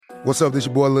What's up? This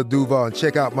your boy Lil Duval, and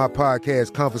check out my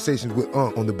podcast, Conversations with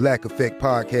Unc, on the Black Effect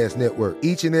Podcast Network.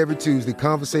 Each and every Tuesday,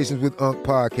 Conversations with Unc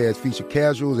podcast feature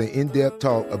casuals and in-depth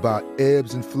talk about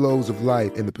ebbs and flows of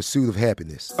life and the pursuit of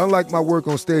happiness. Unlike my work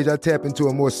on stage, I tap into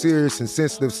a more serious and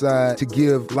sensitive side to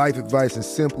give life advice and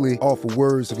simply offer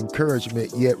words of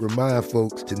encouragement, yet remind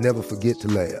folks to never forget to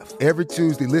laugh. Every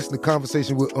Tuesday, listen to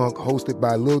Conversations with Unc, hosted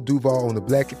by Lil Duval on the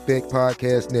Black Effect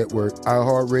Podcast Network,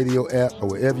 iHeartRadio app, or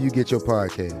wherever you get your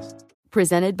podcasts.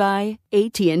 Presented by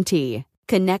AT&T.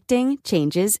 Connecting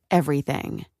changes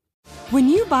everything. When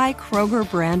you buy Kroger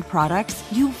brand products,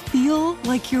 you feel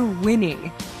like you're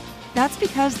winning. That's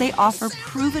because they offer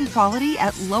proven quality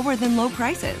at lower than low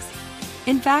prices.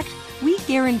 In fact, we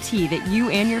guarantee that you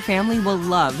and your family will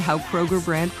love how Kroger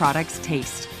brand products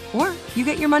taste, or you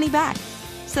get your money back.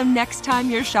 So next time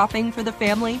you're shopping for the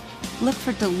family, look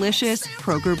for delicious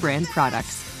Kroger brand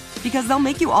products, because they'll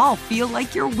make you all feel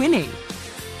like you're winning.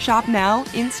 Shop now,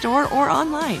 in-store, or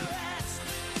online.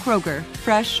 Kroger,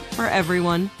 fresh for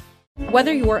everyone.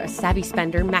 Whether you're a savvy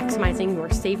spender maximizing your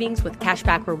savings with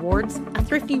cashback rewards, a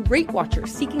thrifty rate watcher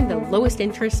seeking the lowest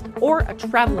interest, or a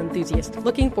travel enthusiast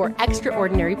looking for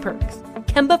extraordinary perks,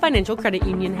 Kemba Financial Credit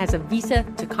Union has a visa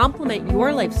to complement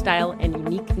your lifestyle and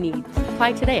unique needs.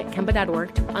 Apply today at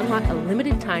Kemba.org to unlock a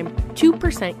limited-time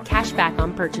 2% cash back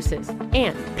on purchases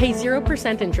and pay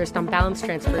 0% interest on balance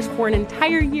transfers for an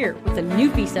entire year with a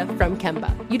new visa from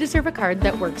Kemba. You deserve a card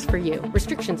that works for you.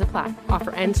 Restrictions apply.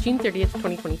 Offer ends June 30th,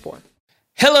 2024.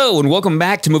 Hello and welcome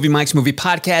back to Movie Mike's Movie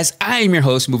Podcast. I am your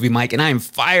host, Movie Mike, and I am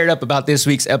fired up about this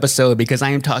week's episode because I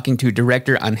am talking to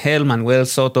director Manuel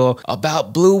Soto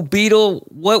about Blue Beetle,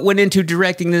 what went into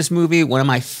directing this movie, one of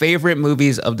my favorite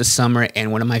movies of the summer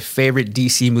and one of my favorite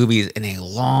DC movies in a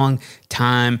long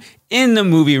time. In the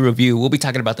movie review, we'll be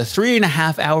talking about the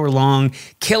 3.5-hour long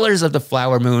Killers of the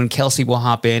Flower Moon. Kelsey will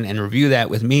hop in and review that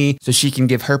with me so she can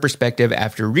give her perspective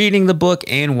after reading the book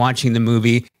and watching the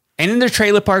movie. And in the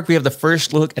trailer park, we have the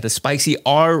first look at the spicy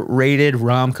R-rated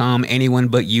rom-com Anyone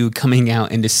But You coming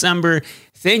out in December.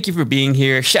 Thank you for being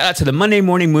here. Shout out to the Monday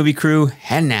Morning Movie crew.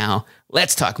 And now,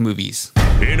 let's talk movies.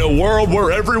 In a world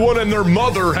where everyone and their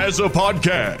mother has a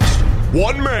podcast,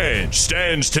 one man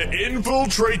stands to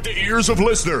infiltrate the ears of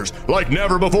listeners like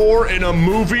never before in a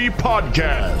movie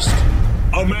podcast.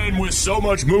 A man with so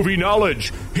much movie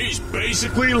knowledge, he's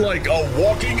basically like a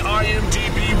walking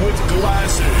IMDb with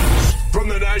glasses. From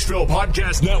the Nashville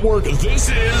Podcast Network, this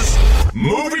is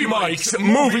Movie Mike's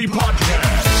Movie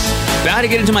Podcast. About to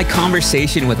get into my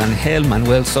conversation with Angel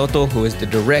Manuel Soto, who is the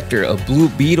director of Blue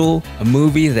Beetle, a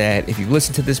movie that, if you've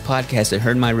listened to this podcast and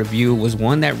heard my review, was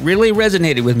one that really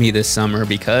resonated with me this summer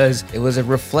because it was a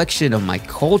reflection of my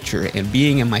culture. And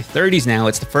being in my 30s now,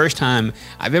 it's the first time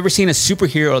I've ever seen a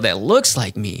superhero that looks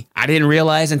like me. I didn't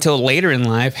realize until later in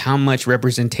life how much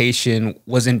representation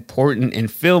was important in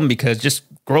film because just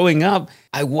growing up,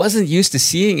 I wasn't used to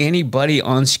seeing anybody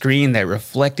on screen that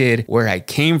reflected where I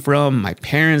came from, my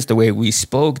parents, the way we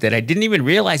spoke, that I didn't even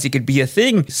realize it could be a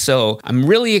thing. So I'm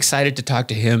really excited to talk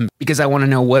to him because I want to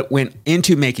know what went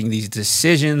into making these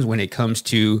decisions when it comes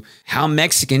to how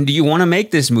Mexican do you want to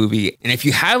make this movie. And if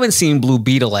you haven't seen Blue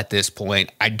Beetle at this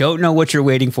point, I don't know what you're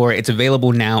waiting for. It's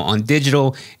available now on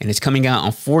digital and it's coming out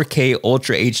on 4K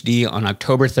Ultra HD on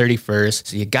October 31st.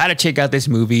 So you got to check out this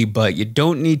movie, but you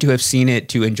don't need to have seen it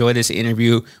to enjoy this interview.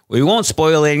 We won't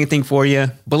spoil anything for you,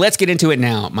 but let's get into it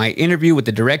now. My interview with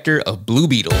the director of Blue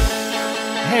Beetle.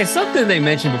 Hey, something they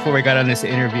mentioned before we got on this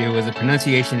interview was the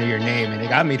pronunciation of your name, and it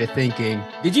got me to thinking,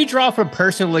 did you draw from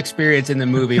personal experience in the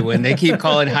movie when they keep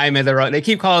calling Jaime they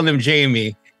keep calling him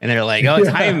Jamie, and they're like, oh, it's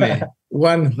Jaime.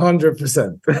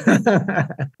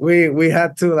 100%. We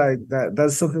had to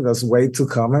that's something that's way too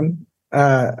common.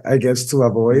 I guess to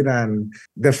avoid, and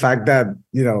the fact that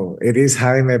it is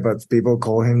Jaime, but people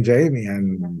call him Jamie,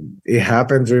 and it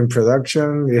happened during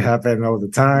production. It happened all the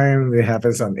time. It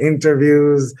happens on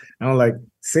interviews. And I'm like,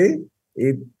 see,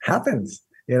 it happens,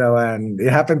 and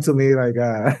it happened to me.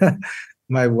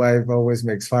 My wife always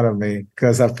makes fun of me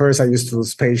because at first I used to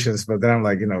lose patience, but then I'm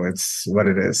like, it's what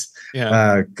it is.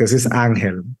 Yeah. Because it's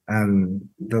Angel, and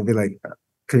they'll be like,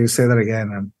 can you say that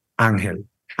again? Angel.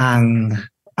 Angel.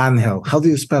 How do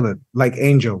you spell it? Like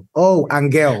angel. Oh,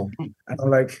 Angel. I'm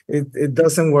like, it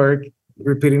doesn't work.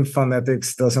 Repeating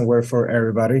phonetics doesn't work for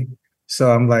everybody.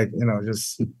 So I'm like,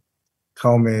 just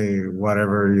call me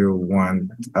whatever you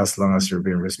want as long as you're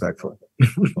being respectful.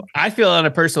 I feel on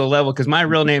a personal level because my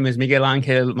real name is Miguel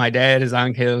Angel. My dad is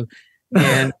Angel.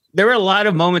 And there were a lot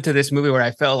of moments of this movie where I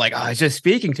felt like, oh, it's just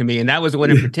speaking to me. And that was one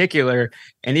in particular.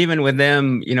 And even with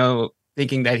them,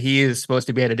 thinking that he is supposed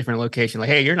to be at a different location. Like,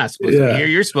 hey, you're not supposed to be here.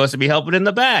 You're supposed to be helping in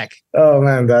the back. Oh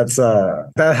man, that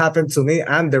happened to me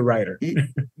and the writer.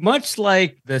 Much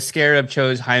like the Scarab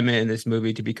chose Jaime in this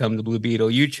movie to become the Blue Beetle,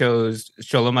 you chose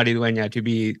Cholo Maridueña to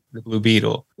be the Blue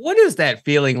Beetle. What is that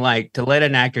feeling like to let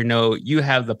an actor know you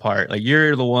have the part? Like,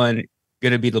 you're the one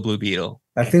going to be the Blue Beetle?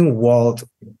 I think Walt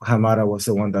Hamada was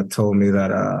the one that told me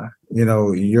that,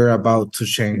 you're about to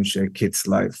change a kid's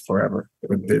life forever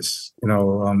with this.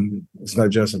 It's not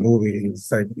just a movie.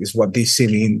 It's what DC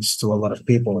means to a lot of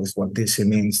people. It's what DC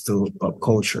means to pop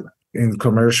culture. In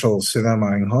commercial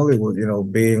cinema in Hollywood,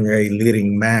 being a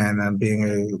leading man and being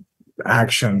a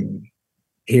action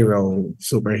hero,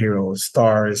 superhero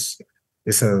stars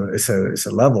is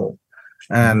a level.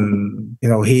 And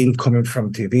he coming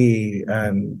from TV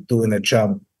and doing a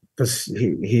jump because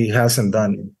he hasn't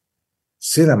done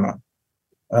cinema.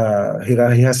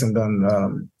 He hasn't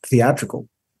done theatrical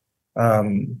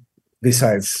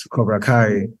besides Cobra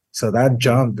Kai. So that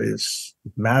jump is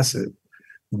massive.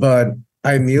 But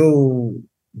I knew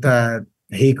that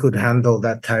he could handle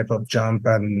that type of jump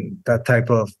and that type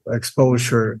of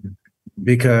exposure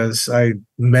because I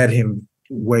met him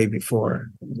way before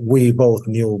we both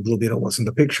knew Blue Beetle was in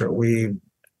the picture. We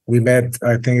met,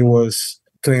 I think it was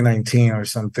 2019 or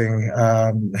something.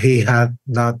 He had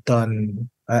not done,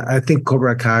 I think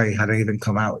Cobra Kai hadn't even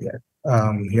come out yet.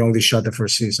 He only shot the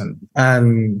first season.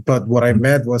 But what I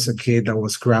met was a kid that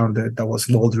was grounded, that was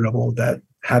vulnerable, that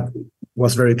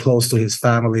was very close to his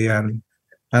family and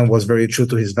was very true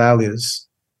to his values.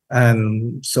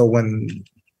 And so when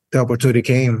the opportunity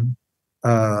came,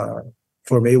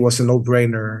 for me, it was a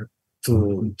no-brainer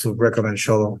to recommend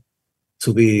Cholo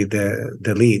to be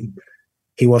the lead.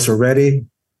 He was already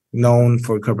known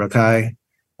for Cobra Kai,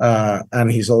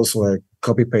 and he's also a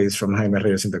copy-paste from Jaime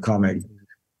Reyes in the comic.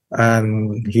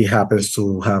 And he happens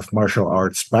to have martial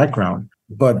arts background.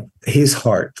 But his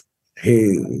heart,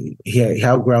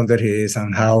 how grounded he is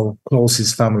and how close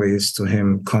his family is to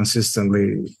him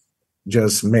consistently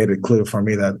just made it clear for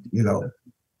me that,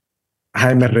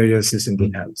 Jaime Reyes is in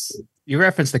good hands. You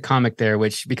referenced the comic there,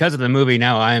 which because of the movie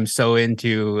now, I am so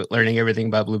into learning everything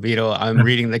about Blue Beetle. I'm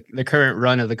reading the current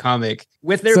run of the comic.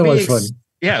 With there being, much fun.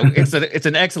 Yeah, it's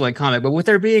an excellent comic, but with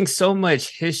there being so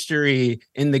much history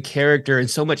in the character and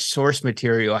so much source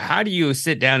material, how do you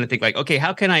sit down and think like, okay,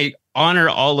 how can I honor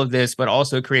all of this, but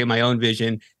also create my own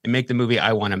vision and make the movie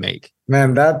I want to make?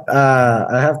 Man, that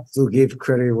I have to give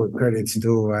credit where credit's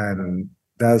due, and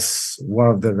that's one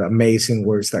of the amazing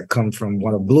words that come from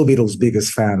one of Blue Beetle's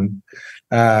biggest fan,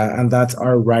 and that's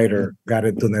our writer,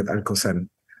 Gareth Dunet Alcocer.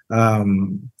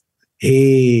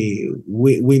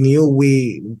 We knew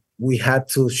we had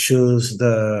to choose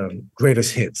the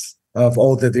greatest hits of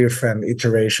all the different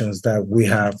iterations that we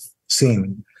have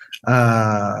seen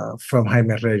from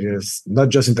Jaime Reyes, not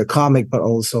just in the comic, but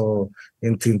also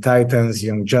in Teen Titans,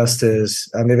 Young Justice,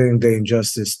 and even in the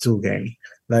Injustice 2 game.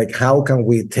 Like, how can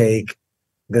we take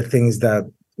the things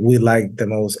that we like the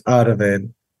most out of it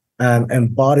and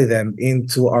embody them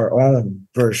into our own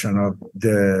version of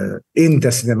the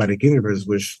cinematic universe,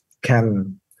 which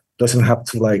doesn't have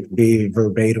to be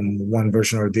verbatim one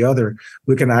version or the other.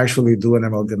 We can actually do an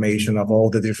amalgamation of all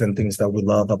the different things that we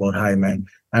love about Jaime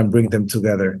and bring them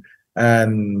together.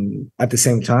 And at the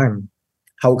same time,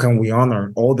 how can we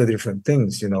honor all the different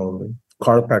things?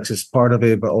 Carpax is part of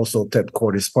it, but also Ted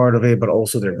Cord is part of it, but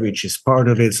also the Reach is part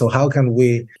of it. So how can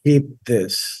we keep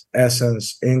this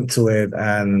essence into it?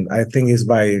 And I think it's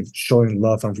by showing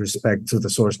love and respect to the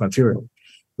source material.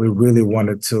 We really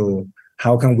wanted to,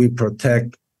 how can we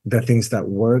protect the things that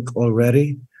work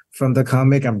already from the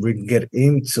comic and bring it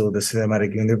into the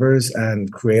cinematic universe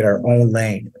and create our own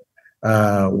lane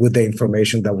with the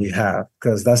information that we have,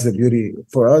 because that's the beauty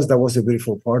for us. That was the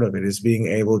beautiful part of it, is being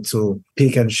able to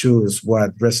pick and choose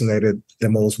what resonated the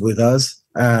most with us,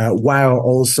 while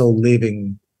also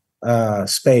leaving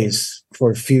space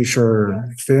for future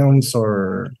films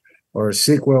or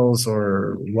sequels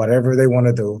or whatever they want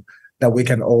to do that we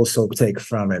can also take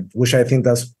from it, which I think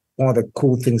that's one of the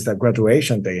cool things that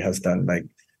Graduation Day has done. Like,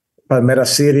 Palmera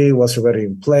City was already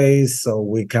in place, so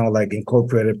we kind of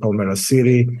incorporated Palmera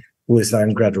City, who is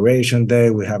in Graduation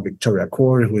Day. We have Victoria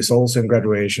Court, who is also in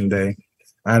Graduation Day.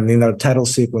 And in our title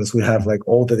sequence, we have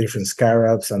all the different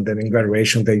scarabs. And then in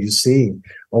Graduation Day, you see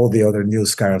all the other new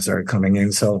scarabs that are coming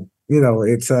in. So,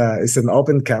 it's an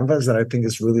open canvas that I think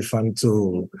is really fun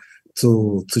to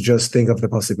just think of the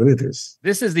possibilities.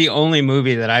 This is the only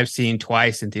movie that I've seen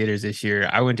twice in theaters this year.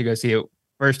 I went to go see it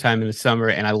first time in the summer,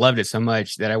 and I loved it so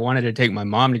much that I wanted to take my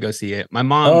mom to go see it. My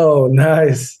mom, Oh,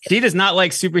 nice. she does not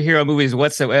like superhero movies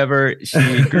whatsoever.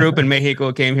 She grew up in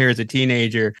Mexico, came here as a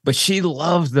teenager, but she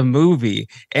loves the movie.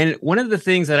 And one of the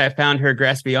things that I found her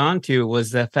grasping onto was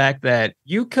the fact that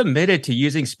you committed to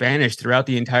using Spanish throughout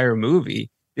the entire movie.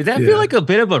 Did that feel like a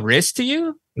bit of a risk to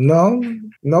you? No,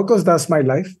 no, because that's my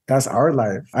life. That's our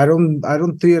life. I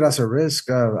don't see it as a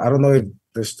risk. I don't know if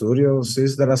the studio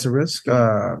sees that as a risk.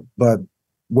 But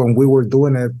when we were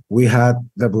doing it, we had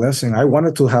the blessing. I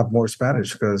wanted to have more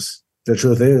Spanish because the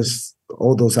truth is,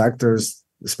 all those actors,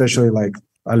 especially like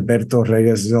Alberto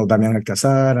Reyes, Damián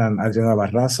Alcázar, and Adriana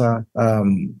Barraza,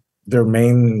 their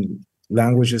main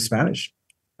language is Spanish.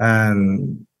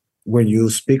 And when you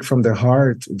speak from the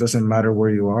heart, it doesn't matter where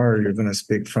you are, you're going to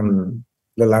speak from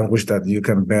the language that you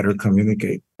can better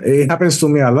communicate. It happens to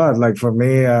me a lot. Like for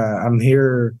me, I'm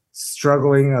here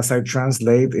struggling as I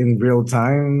translate in real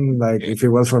time. Like if it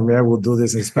was for me, I would do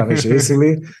this in Spanish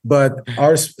easily. But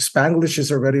our Spanglish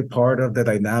is already part of the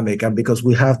dynamic. And because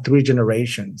we have 3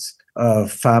 generations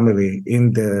of family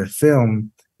in the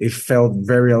film, it felt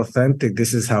very authentic.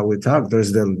 This is how we talk.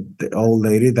 There's the old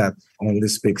lady that only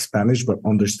speaks Spanish but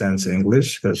understands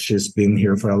English because she's been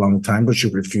here for a long time, but she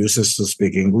refuses to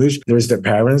speak English. There's the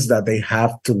parents that they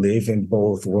have to live in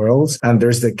both worlds. And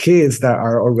there's the kids that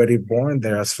are already born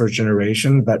there as first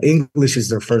generation, that English is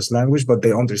their first language, but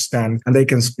they understand and they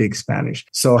can speak Spanish.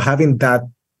 So having that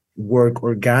work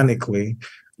organically,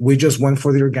 we just went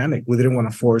for the organic. We didn't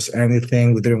want to force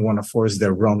anything. We didn't want to force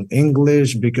the wrong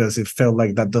English because it felt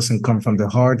like that doesn't come from the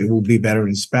heart. It will be better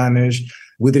in Spanish.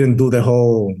 We didn't do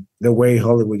the way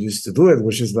Hollywood used to do it,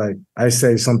 which is like I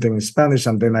say something in Spanish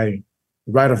and then I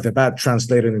right off the bat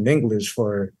translate it in English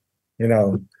for,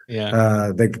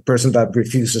 the person that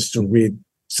refuses to read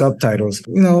subtitles.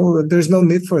 There's no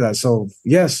need for that. So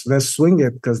yes, let's swing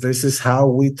it because this is how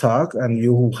we talk and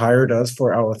you hired us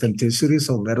for our authenticity.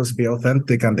 So let us be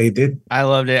authentic. And they did. I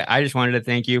loved it. I just wanted to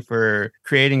thank you for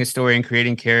creating a story and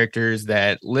creating characters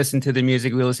that listen to the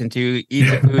music we listen to, eat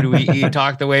the food we eat,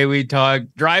 talk the way we talk,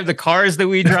 drive the cars that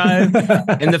we drive.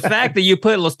 And the fact that you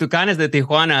put Los Tucanes de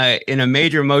Tijuana in a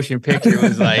major motion picture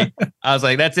was like, I was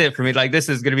like, that's it for me. Like, this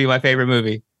is going to be my favorite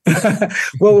movie.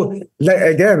 Well,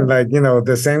 again,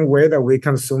 the same way that we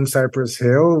consume Cypress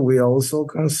Hill, we also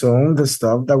consume the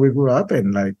stuff that we grew up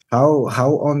in. Like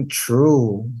how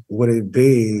untrue would it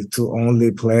be to only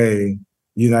play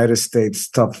United States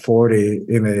top 40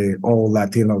 in a all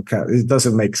Latino cast? It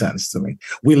doesn't make sense to me.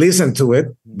 We listen to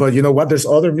it, but you know what? There's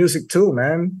other music too,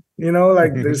 man.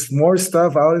 There's more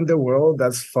stuff out in the world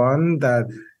that's fun, that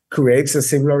creates a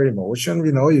similar emotion.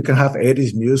 You can have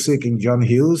 80s music in John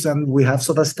Hughes and we have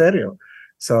Soda Stereo.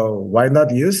 So why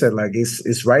not use it? Like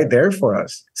it's right there for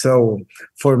us. So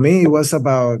for me, it was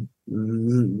about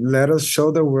let us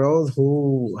show the world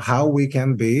how we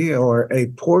can be, or a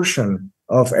portion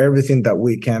of everything that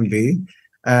we can be.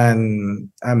 And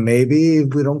maybe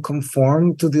if we don't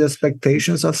conform to the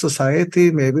expectations of society,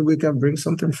 maybe we can bring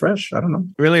something fresh. I don't know.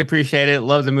 Really appreciate it.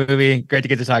 Love the movie. Great to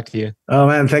get to talk to you. Oh,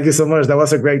 man. Thank you so much. That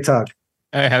was a great talk.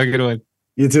 All right. Have a good one.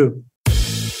 You too.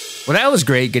 Well, that was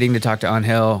great getting to talk to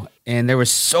Angel. And there was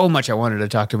so much I wanted to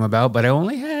talk to him about, but I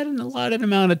only had an allotted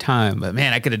amount of time. But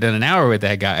man, I could have done an hour with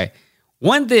that guy.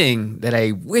 One thing that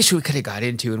I wish we could have got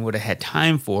into and would have had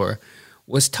time for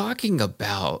was talking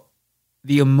about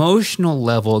the emotional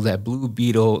level that Blue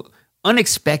Beetle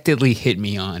unexpectedly hit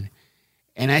me on.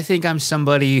 And I think I'm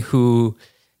somebody who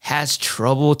has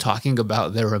trouble talking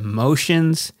about their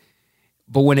emotions,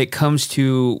 but when it comes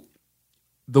to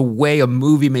the way a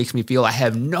movie makes me feel, I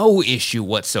have no issue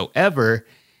whatsoever.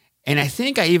 And I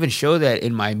think I even show that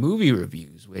in my movie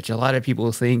reviews, which a lot of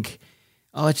people think,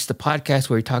 oh, it's the podcast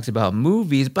where he talks about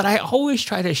movies, but I always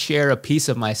try to share a piece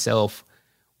of myself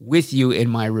with you in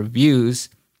my reviews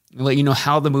and let you know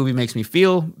how the movie makes me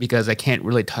feel, because I can't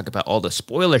really talk about all the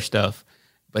spoiler stuff.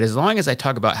 But as long as I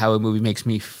talk about how a movie makes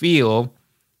me feel,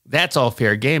 that's all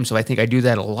fair game. So I think I do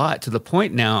that a lot, to the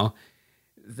point now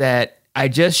that I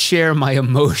just share my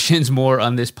emotions more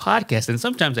on this podcast, and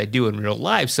sometimes I do in real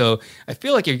life. So I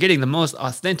feel like you're getting the most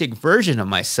authentic version of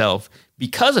myself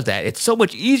because of that. It's so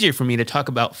much easier for me to talk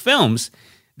about films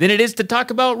than it is to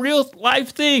talk about real life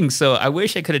things. So I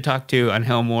wish I could have talked to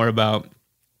Angel more about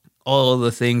all of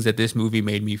the things that this movie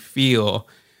made me feel.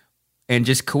 And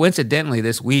just coincidentally,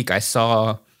 this week I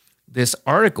saw this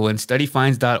article in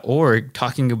studyfinds.org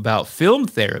talking about film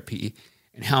therapy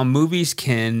and how movies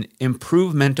can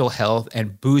improve mental health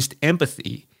and boost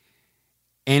empathy.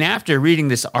 And after reading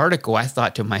this article, I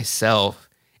thought to myself,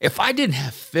 if I didn't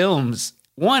have films,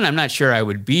 one, I'm not sure I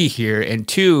would be here. And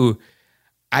two,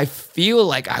 I feel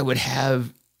like I would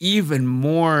have even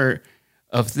more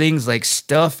of things like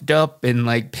stuffed up and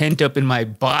like pent up in my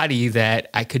body that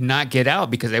I could not get out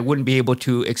because I wouldn't be able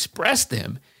to express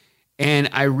them. And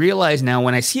I realize now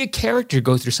when I see a character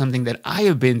go through something that I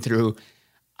have been through,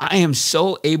 I am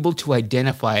so able to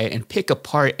identify it and pick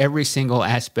apart every single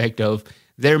aspect of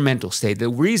their mental state, the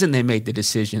reason they made the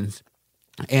decisions.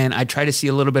 And I try to see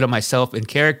a little bit of myself in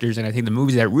characters. And I think the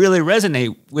movies that really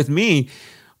resonate with me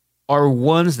are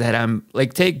ones that I'm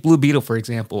like, take Blue Beetle, for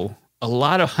example. A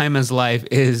lot of Jaime's life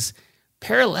is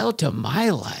parallel to my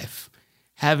life.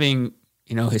 Having,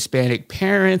 Hispanic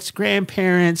parents,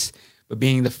 grandparents, but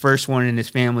being the first one in his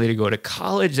family to go to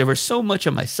college. There was so much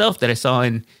of myself that I saw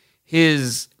in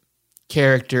his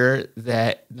character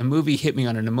that the movie hit me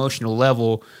on an emotional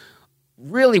level,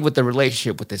 really with the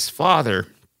relationship with his father.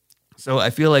 So I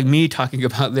feel like me talking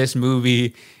about this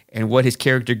movie and what his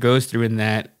character goes through in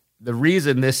that, the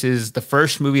reason this is the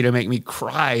first movie to make me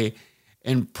cry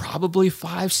in probably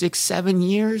 5, 6, 7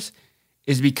 years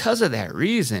is because of that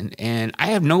reason. And I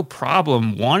have no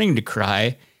problem wanting to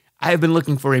cry. I have been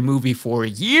looking for a movie for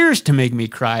years to make me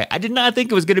cry. I did not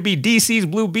think it was going to be DC's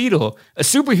Blue Beetle, a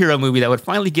superhero movie that would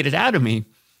finally get it out of me.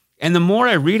 And the more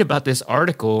I read about this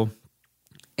article,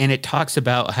 and it talks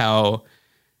about how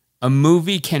a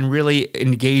movie can really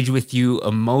engage with you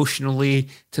emotionally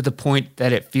to the point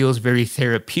that it feels very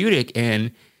therapeutic.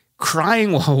 And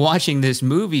crying while watching this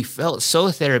movie felt so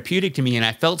therapeutic to me, and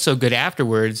I felt so good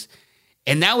afterwards.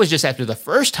 And that was just after the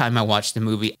first time I watched the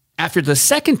movie. After the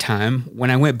second time,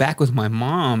 when I went back with my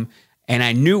mom and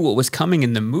I knew what was coming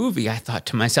in the movie, I thought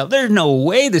to myself, there's no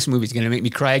way this movie's going to make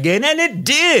me cry again. And it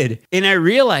did. And I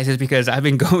realized it's because I've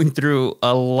been going through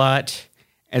a lot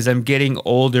as I'm getting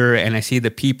older and I see the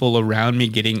people around me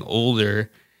getting older.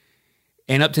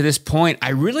 And up to this point,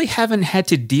 I really haven't had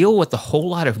to deal with a whole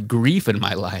lot of grief in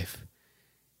my life.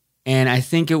 And I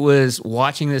think it was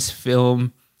watching this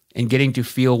film and getting to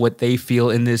feel what they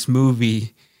feel in this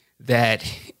movie that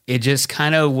it just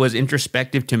kind of was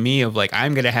introspective to me of like,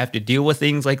 I'm going to have to deal with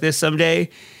things like this someday.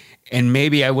 And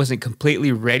maybe I wasn't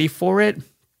completely ready for it.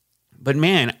 But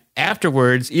man,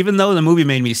 afterwards, even though the movie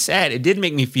made me sad, it did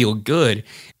make me feel good,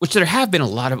 which there have been a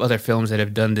lot of other films that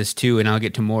have done this too. And I'll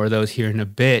get to more of those here in a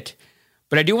bit.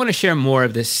 But I do want to share more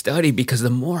of this study because the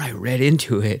more I read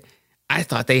into it, I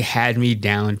thought they had me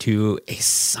down to a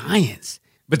science.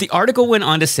 But the article went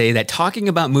on to say that talking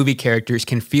about movie characters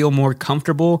can feel more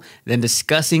comfortable than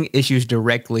discussing issues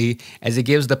directly, as it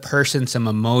gives the person some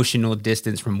emotional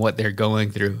distance from what they're going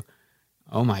through.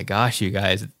 Oh my gosh, you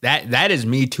guys, that is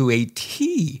me to a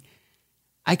T.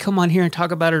 I come on here and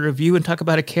talk about a review and talk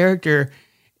about a character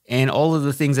and all of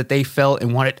the things that they felt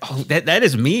and wanted. Oh, that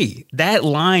is me. That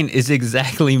line is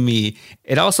exactly me.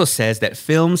 It also says that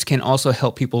films can also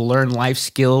help people learn life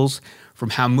skills from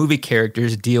how movie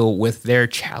characters deal with their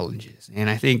challenges. And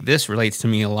I think this relates to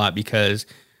me a lot because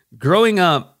growing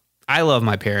up, I love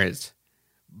my parents,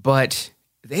 but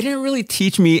they didn't really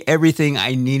teach me everything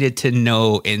I needed to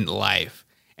know in life.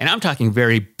 And I'm talking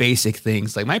very basic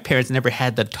things. Like my parents never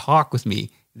had the talk with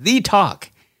me, the talk.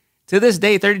 To this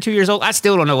day, 32 years old, I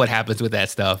still don't know what happens with that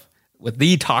stuff, with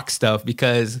the talk stuff,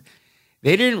 because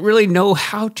they didn't really know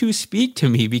how to speak to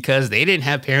me because they didn't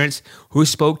have parents who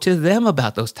spoke to them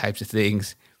about those types of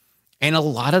things. And a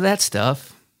lot of that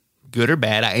stuff, good or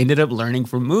bad, I ended up learning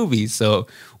from movies. So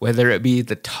whether it be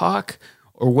the talk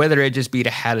or whether it just be to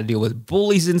how to deal with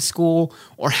bullies in school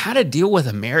or how to deal with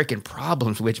American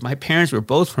problems, which my parents were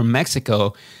both from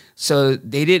Mexico. So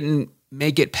they didn't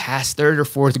make it past 3rd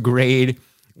or 4th grade,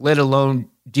 let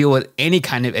alone deal with any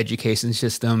kind of education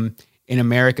system in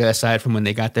America aside from when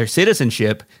they got their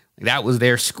citizenship. That was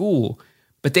their school.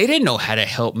 But they didn't know how to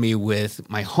help me with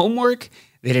my homework.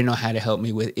 They didn't know how to help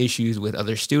me with issues with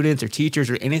other students or teachers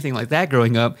or anything like that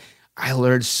growing up. I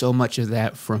learned so much of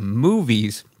that from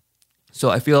movies. So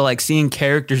I feel like seeing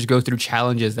characters go through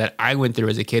challenges that I went through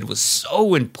as a kid was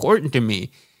so important to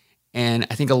me. And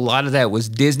I think a lot of that was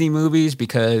Disney movies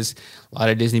because a lot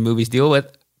of Disney movies deal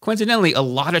with, coincidentally, a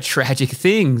lot of tragic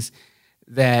things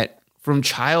that from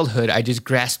childhood, I just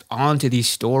grasped onto these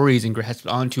stories and grasped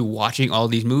onto watching all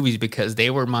these movies because they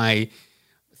were my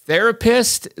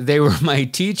therapist, they were my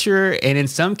teacher, and in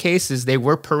some cases, they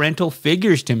were parental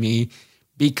figures to me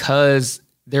because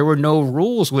there were no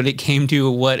rules when it came to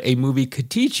what a movie could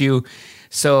teach you.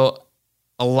 So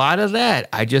a lot of that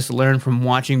I just learned from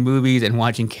watching movies and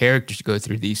watching characters go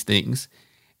through these things.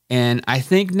 And I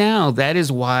think now that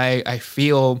is why I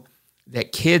feel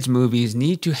that kids' movies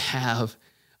need to have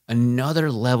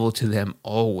another level to them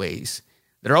always.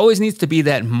 There always needs to be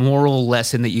that moral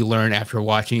lesson that you learn after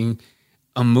watching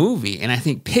a movie. And I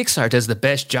think Pixar does the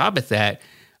best job at that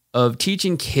of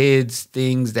teaching kids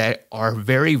things that are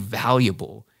very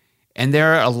valuable. And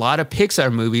there are a lot of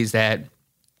Pixar movies that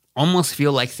almost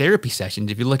feel like therapy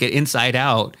sessions. If you look at Inside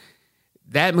Out,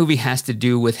 that movie has to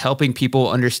do with helping people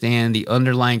understand the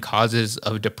underlying causes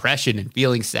of depression and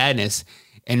feeling sadness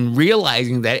and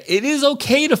realizing that it is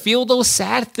okay to feel those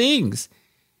sad things.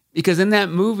 Because in that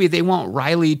movie, they want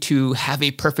Riley to have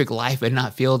a perfect life and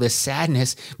not feel this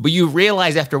sadness. But you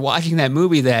realize after watching that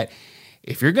movie that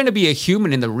if you're going to be a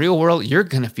human in the real world, you're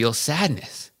going to feel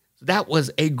sadness. That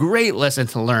was a great lesson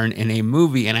to learn in a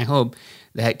movie. And I hope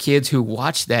that kids who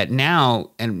watch that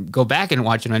now and go back and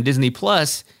watch it on Disney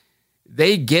Plus,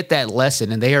 they get that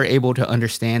lesson and they are able to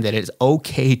understand that it's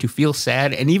okay to feel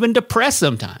sad and even depressed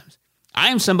sometimes. I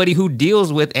am somebody who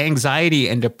deals with anxiety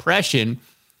and depression,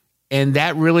 and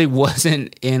that really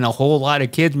wasn't in a whole lot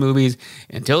of kids' movies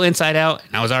until Inside Out,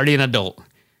 and I was already an adult.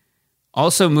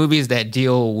 Also, movies that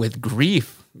deal with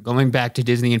grief, going back to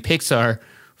Disney and Pixar,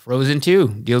 Frozen 2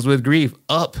 deals with grief.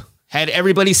 Up had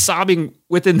everybody sobbing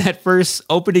within that first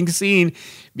opening scene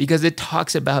because it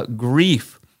talks about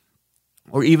grief.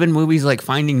 Or even movies like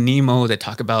Finding Nemo that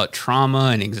talk about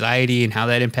trauma and anxiety and how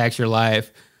that impacts your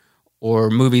life. Or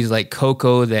movies like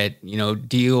Coco that,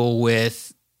 deal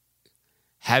with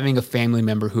having a family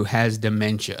member who has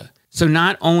dementia. So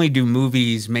not only do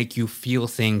movies make you feel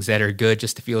things that are good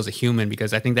just to feel as a human,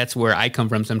 because I think that's where I come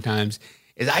from sometimes,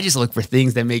 is I just look for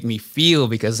things that make me feel,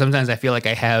 because sometimes I feel like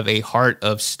I have a heart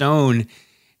of stone.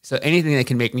 So anything that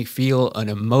can make me feel an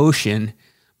emotion,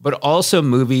 but also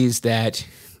movies that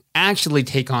actually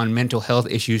take on mental health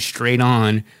issues straight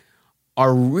on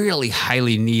are really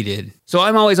highly needed. So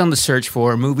I'm always on the search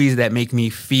for movies that make me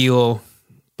feel,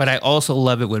 but I also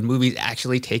love it when movies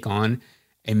actually take on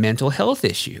a mental health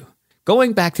issue.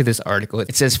 Going back to this article,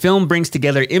 it says film brings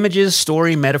together images,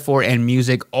 story, metaphor, and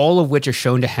music, all of which are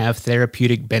shown to have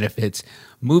therapeutic benefits.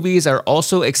 Movies are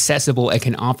also accessible and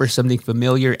can offer something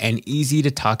familiar and easy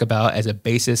to talk about as a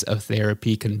basis of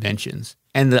therapy conventions.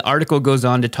 And the article goes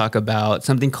on to talk about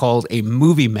something called a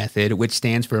movie method, which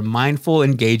stands for mindful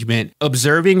engagement,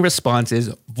 observing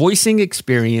responses, voicing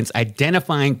experience,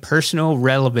 identifying personal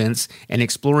relevance, and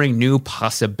exploring new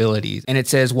possibilities. And it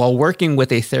says, while working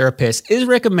with a therapist is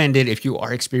recommended if you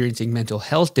are experiencing mental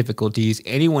health difficulties,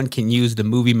 anyone can use the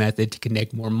movie method to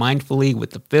connect more mindfully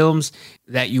with the films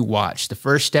that you watch. The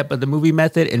first step of the movie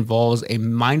method involves a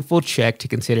mindful check to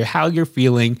consider how you're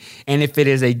feeling and if it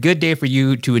is a good day for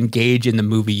you to engage in the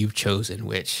movie you've chosen,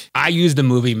 which I use the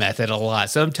movie method a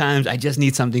lot. Sometimes I just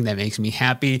need something that makes me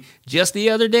happy. Just the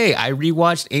other day, I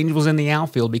rewatched Angels in the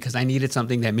Outfield because I needed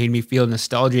something that made me feel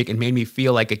nostalgic and made me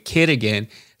feel like a kid again.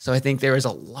 So I think there is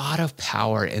a lot of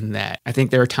power in that. I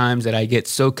think there are times that I get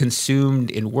so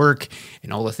consumed in work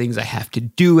and all the things I have to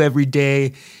do every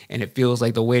day, and it feels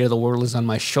like the weight of the world is on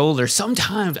my shoulders.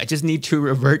 Sometimes I just need to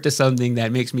revert to something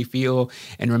that makes me feel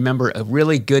and remember a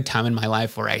really good time in my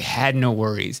life where I had no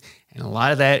worries. And a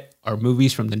lot of that are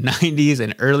movies from the 90s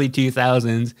and early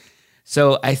 2000s.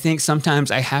 So I think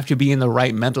sometimes I have to be in the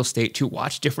right mental state to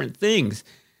watch different things.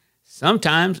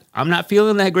 Sometimes I'm not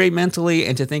feeling that great mentally,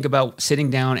 and to think about sitting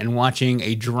down and watching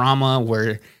a drama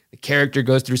where the character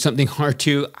goes through something hard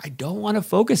too, I don't want to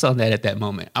focus on that at that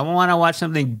moment. I want to watch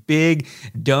something big,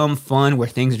 dumb, fun, where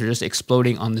things are just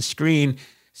exploding on the screen.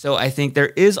 So I think there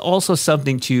is also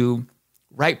something to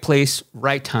right place,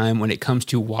 right time when it comes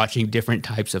to watching different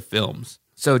types of films.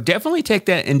 So definitely take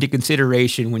that into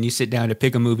consideration when you sit down to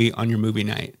pick a movie on your movie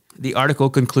night. The article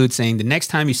concludes saying the next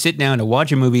time you sit down to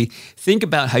watch a movie, think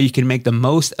about how you can make the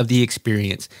most of the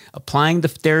experience. Applying the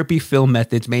therapy film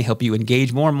methods may help you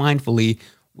engage more mindfully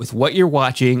with what you're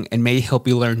watching and may help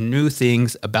you learn new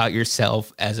things about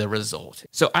yourself as a result.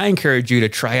 So I encourage you to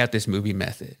try out this movie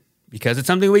method because it's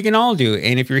something we can all do.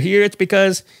 And if you're here, it's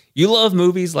because you love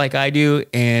movies like I do.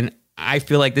 And I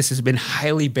feel like this has been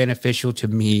highly beneficial to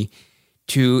me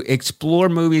to explore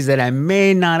movies that I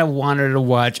may not have wanted to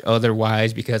watch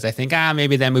otherwise because I think,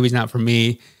 maybe that movie's not for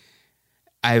me.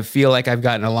 I feel like I've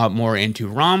gotten a lot more into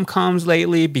rom-coms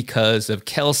lately because of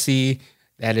Kelsey.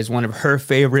 That is one of her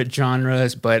favorite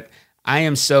genres, but I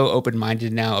am so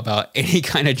open-minded now about any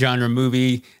kind of genre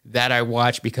movie that I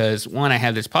watch because, one, I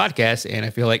have this podcast, and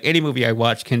I feel like any movie I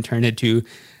watch can turn into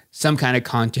some kind of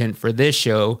content for this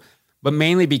show, but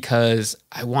mainly because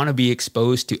I want to be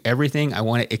exposed to everything. I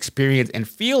want to experience and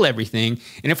feel everything.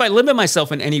 And if I limit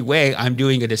myself in any way, I'm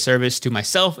doing a disservice to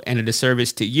myself and a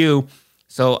disservice to you.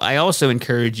 So I also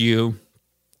encourage you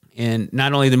in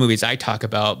not only the movies I talk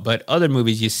about, but other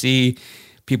movies you see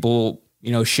people,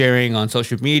 sharing on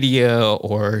social media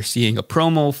or seeing a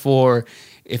promo for.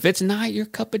 If it's not your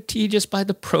cup of tea just by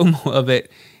the promo of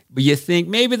it, but you think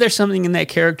maybe there's something in that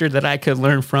character that I could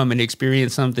learn from and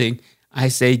experience something, I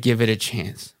say give it a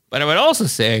chance. But I would also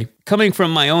say, coming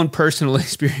from my own personal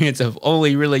experience of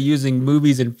only really using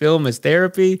movies and film as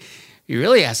therapy, if you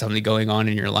really have something going on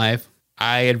in your life,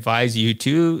 I advise you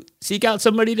to seek out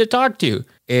somebody to talk to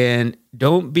and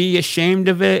don't be ashamed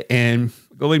of it. And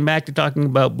going back to talking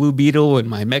about Blue Beetle and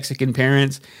my Mexican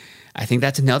parents, I think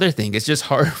that's another thing. It's just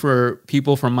hard for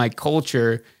people from my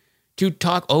culture to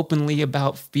talk openly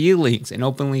about feelings and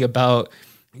openly about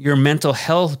your mental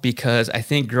health, because I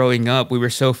think growing up, we were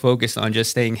so focused on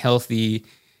just staying healthy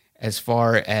as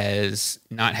far as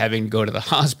not having to go to the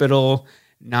hospital,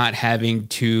 not having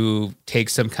to take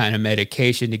some kind of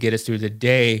medication to get us through the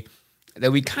day,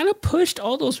 that we kind of pushed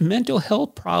all those mental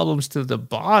health problems to the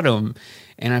bottom.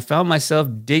 And I found myself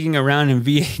digging around in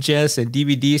VHS and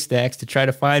DVD stacks to try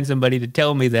to find somebody to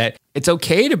tell me that it's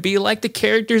okay to be like the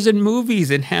characters in movies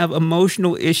and have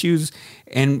emotional issues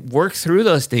and work through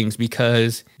those things.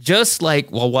 Because just like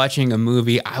while watching a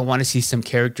movie, I want to see some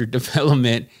character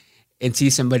development and see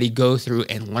somebody go through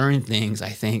and learn things. I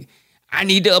think I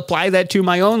need to apply that to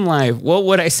my own life. What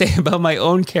would I say about my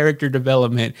own character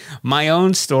development, my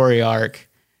own story arc?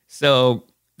 So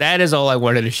that is all I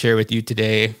wanted to share with you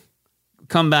today.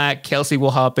 Come back, Kelsey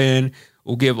will hop in.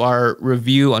 We'll give our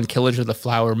review on Killers of the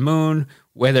Flower Moon,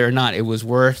 whether or not it was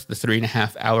worth the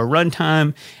 3.5 hour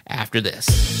runtime after this.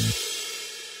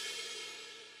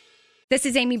 This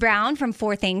is Amy Brown from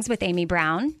 4 Things with Amy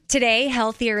Brown. Today,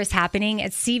 healthier is happening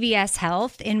at CVS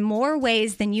Health in more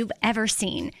ways than you've ever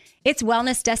seen. It's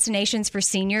wellness destinations for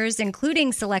seniors,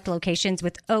 including select locations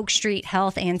with Oak Street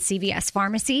Health and CVS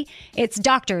Pharmacy. It's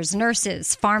doctors,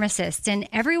 nurses, pharmacists, and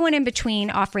everyone in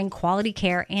between offering quality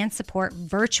care and support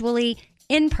virtually,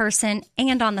 in person,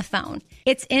 and on the phone.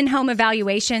 It's in-home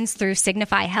evaluations through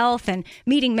Signify Health and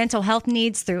meeting mental health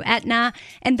needs through Aetna.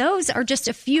 And those are just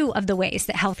a few of the ways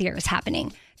that healthier is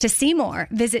happening. To see more,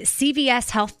 visit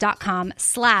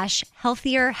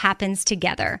cvshealth.com/healthier happens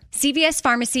together. CVS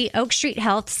Pharmacy, Oak Street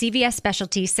Health, CVS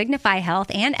Specialty, Signify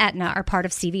Health, and Aetna are part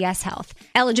of CVS Health.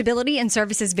 Eligibility and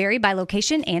services vary by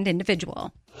location and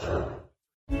individual.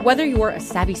 Whether you're a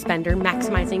savvy spender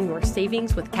maximizing your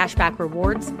savings with cashback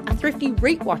rewards, a thrifty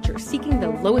rate watcher seeking the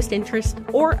lowest interest,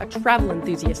 or a travel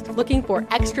enthusiast looking for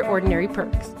extraordinary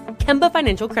perks, Kemba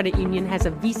Financial Credit Union has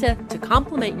a visa to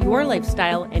complement your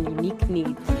lifestyle and unique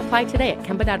needs. Apply today at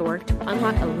Kemba.org to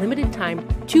unlock a limited time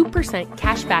 2%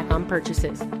 cash back on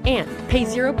purchases and pay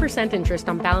 0% interest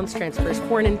on balance transfers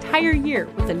for an entire year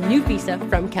with a new visa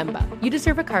from Kemba. You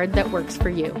deserve a card that works for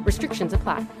you. Restrictions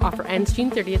apply. Offer ends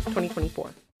June 30th,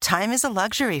 2024. Time is a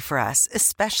luxury for us,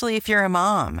 especially if you're a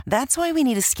mom. That's why we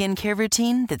need a skincare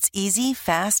routine that's easy,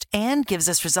 fast, and gives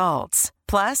us results.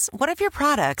 Plus, what if your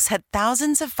products had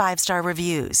thousands of 5-star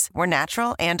reviews, were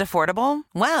natural and affordable?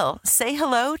 Well, say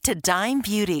hello to Dime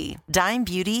Beauty. Dime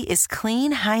Beauty is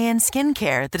clean, high-end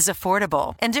skincare that is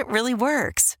affordable, and it really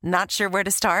works. Not sure where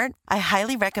to start? I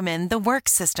highly recommend the Work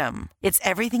System. It's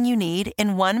everything you need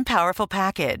in one powerful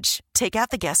package. Take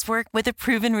out the guesswork with a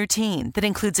proven routine that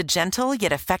includes a gentle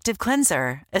yet effective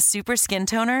cleanser, a super skin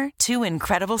toner, 2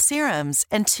 incredible serums,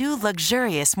 and 2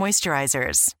 luxurious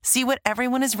moisturizers. See what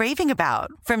everyone is raving about.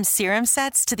 From serum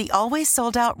sets to the always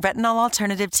sold-out retinol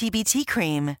alternative TBT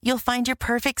cream, you'll find your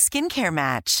perfect skincare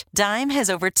match. Dime has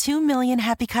over 2 million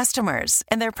happy customers,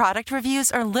 and their product reviews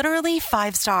are literally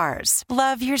 5 stars.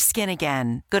 Love your skin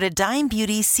again. Go to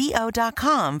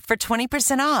dimebeautyco.com for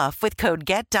 20% off with code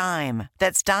GETDIME.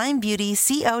 That's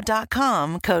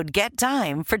dimebeautyco.com, code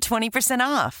GETDIME for 20%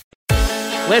 off.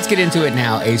 Let's get into it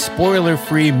now. A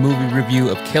spoiler-free movie review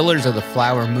of Killers of the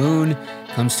Flower Moon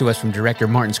comes to us from director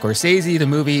Martin Scorsese. The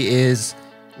movie is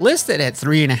listed at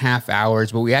 3.5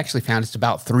 hours, but we actually found it's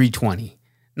about 3:20.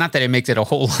 Not that it makes it a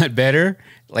whole lot better,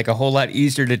 like a whole lot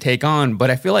easier to take on, but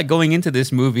I feel like going into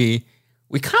this movie,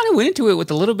 we kind of went into it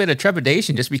with a little bit of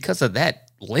trepidation just because of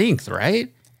that length,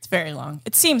 right? It's very long.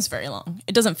 It seems very long.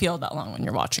 It doesn't feel that long when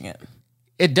you're watching it.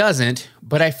 It doesn't,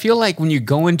 but I feel like when you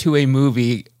go into a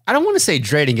movie, I don't want to say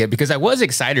dreading it because I was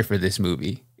excited for this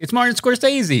movie. It's Martin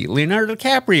Scorsese, Leonardo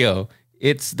DiCaprio.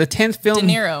 It's the 10th film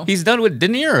De Niro. He's done with De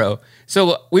Niro.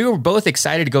 So we were both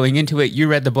excited going into it. You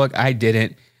read the book, I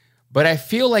didn't. But I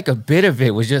feel like a bit of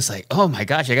it was just like, oh my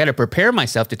gosh, I got to prepare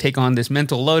myself to take on this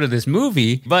mental load of this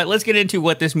movie. But let's get into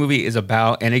what this movie is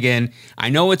about. And again, I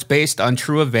know it's based on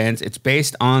true events. It's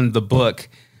based on the book.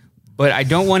 But I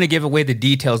don't want to give away the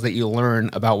details that you'll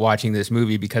learn about watching this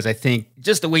movie because I think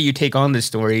just the way you take on this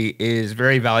story is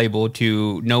very valuable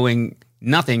to knowing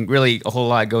nothing, really a whole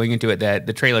lot going into it that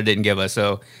the trailer didn't give us.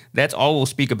 So that's all we'll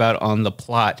speak about on the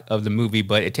plot of the movie,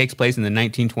 but it takes place in the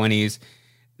 1920s.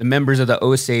 the members of the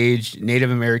Osage Native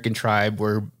American tribe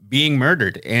were being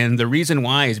murdered. And the reason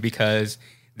why is because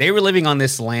they were living on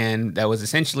this land that was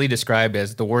essentially described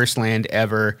as the worst land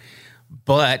ever.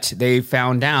 But they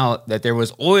found out that there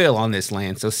was oil on this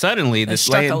land. So suddenly this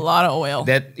land... a lot of oil.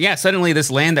 Suddenly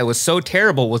this land that was so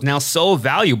terrible was now so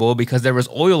valuable because there was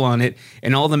oil on it.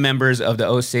 And all the members of the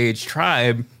Osage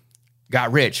tribe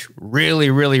got rich,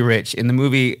 really, really rich. In the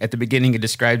movie, at the beginning, it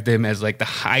described them as like the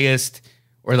highest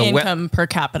or the income per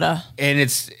capita. And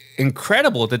it's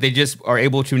incredible that they just are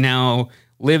able to now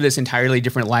live this entirely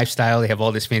different lifestyle. They have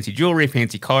all this fancy jewelry,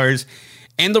 fancy cars.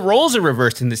 And the roles are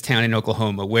reversed in this town in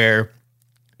Oklahoma, where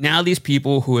now these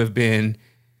people who have been,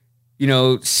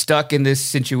 stuck in this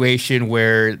situation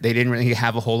where they didn't really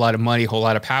have a whole lot of money, a whole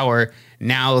lot of power,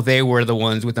 now they were the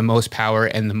ones with the most power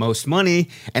and the most money.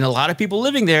 And a lot of people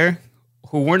living there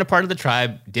who weren't a part of the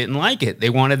tribe didn't like it. They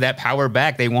wanted that power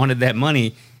back. They wanted that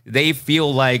money. They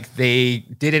feel like they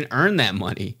didn't earn that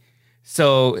money.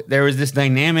 So there was this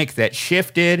dynamic that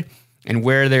shifted, and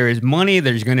where there is money,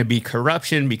 there's going to be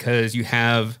corruption, because you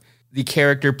have the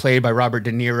character played by Robert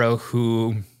De Niro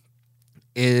who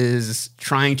is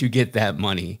trying to get that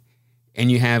money.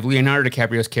 And you have Leonardo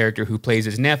DiCaprio's character who plays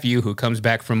his nephew who comes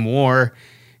back from war,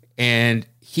 and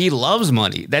he loves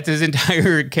money. That's his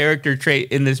entire character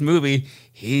trait in this movie.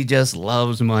 He just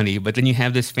loves money. But then you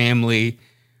have this family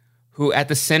who at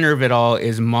the center of it all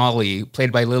is Molly,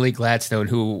 played by Lily Gladstone,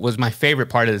 who was my favorite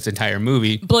part of this entire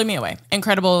movie. Blew me away.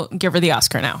 Incredible. Give her the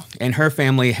Oscar now. And her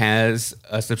family has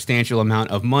a substantial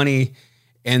amount of money.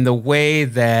 And the way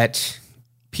that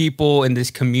people in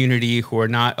this community who are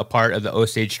not a part of the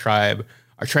Osage tribe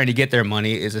are trying to get their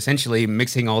money is essentially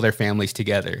mixing all their families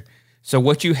together. So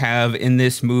what you have in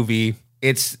this movie,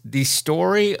 it's the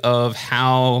story of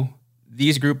how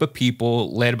these group of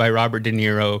people led by Robert De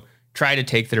Niro try to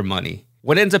take their money.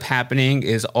 What ends up happening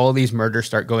is all these murders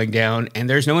start going down and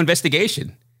there's no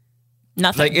investigation.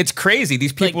 Nothing. Like, it's crazy.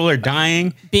 These people are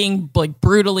dying. Being like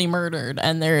brutally murdered.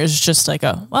 And there is just like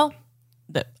that's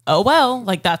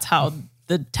how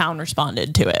the town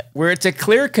responded to it. Where it's a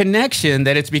clear connection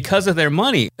that it's because of their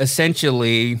money.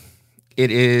 Essentially,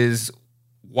 it is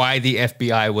why the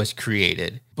FBI was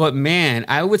created. But man,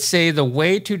 I would say the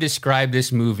way to describe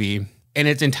this movie and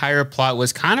its entire plot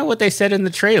was kind of what they said in the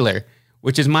trailer,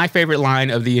 which is my favorite line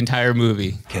of the entire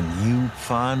movie. Can you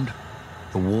find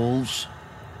the wolves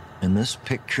in this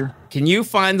picture? Can you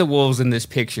find the wolves in this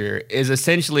picture is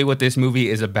essentially what this movie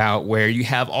is about, where you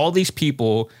have all these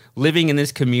people living in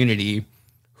this community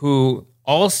who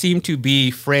all seem to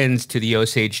be friends to the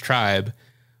Osage tribe,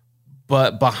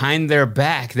 but behind their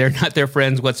back, they're not their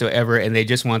friends whatsoever, and they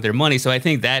just want their money. So I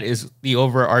think that is the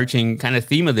overarching kind of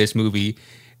theme of this movie.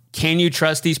 Can you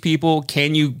trust these people?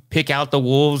 Can you pick out the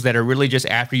wolves that are really just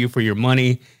after you for your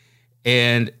money?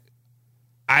 And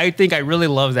I think I really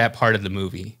love that part of the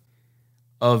movie,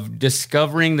 of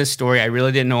discovering the story I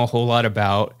really didn't know a whole lot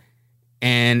about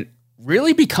and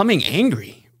really becoming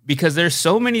angry, because there's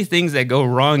so many things that go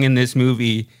wrong in this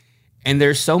movie and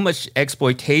there's so much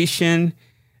exploitation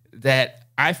that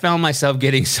I found myself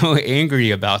getting so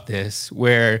angry about this,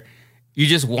 where you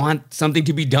just want something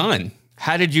to be done.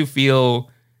 How did you feel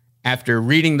after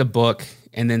reading the book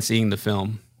and then seeing the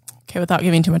film? Okay, without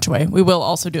giving too much away, we will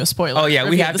also do a spoiler. Oh yeah,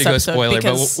 we have to go spoiler,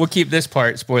 but we'll keep this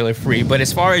part spoiler free. But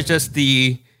as far as just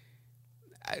the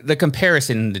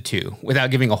comparison in the two, without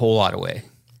giving a whole lot away.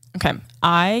 Okay,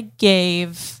 I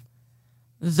gave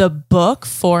the book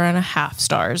 4.5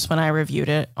 stars when I reviewed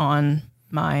it on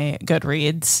my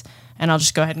Goodreads, and I'll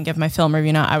just go ahead and give my film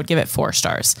review now. I would give it 4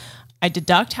 stars. I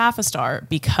deduct 0.5 star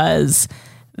because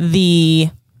the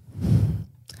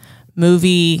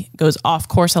movie goes off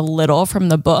course a little from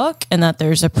the book, and that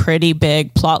there's a pretty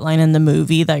big plot line in the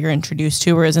movie that you're introduced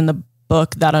to, whereas in the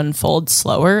book that unfolds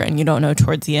slower and you don't know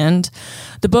towards the end.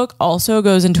 The book also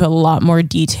goes into a lot more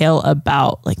detail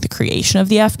about like the creation of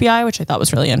the FBI, which I thought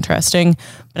was really interesting,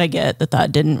 but I get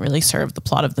that didn't really serve the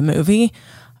plot of the movie.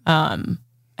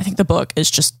 I think the book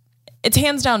is it's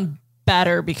hands down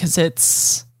better because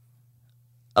it's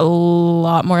a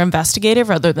lot more investigative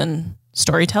rather than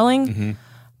storytelling. Mm-hmm.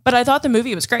 But I thought the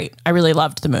movie was great. I really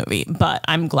loved the movie, but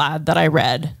I'm glad that I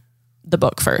read the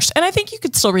book first. And I think you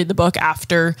could still read the book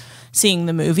after seeing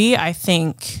the movie. I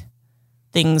think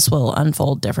things will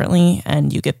unfold differently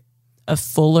and you get a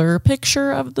fuller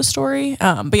picture of the story.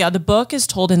 But yeah, the book is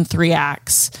told in 3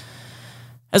 acts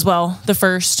as well. The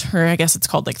first, or I guess it's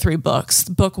called like 3 books.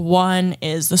 Book 1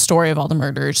 is the story of all the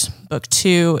murders. Book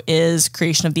 2 is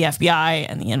creation of the FBI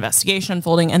and the investigation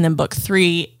unfolding. And then book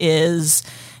 3 is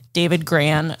David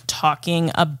Gran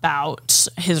talking about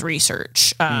his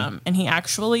research. And he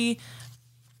actually,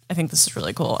 I think this is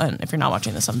really cool. And if you're not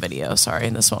watching this on video, sorry,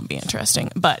 this won't be interesting.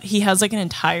 But he has like an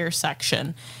entire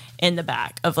section in the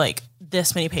back of like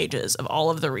this many pages of all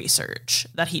of the research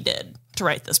that he did to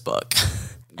write this book.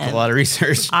 A lot of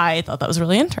research. I thought that was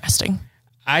really interesting.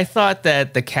 I thought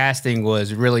that the casting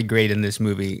was really great in this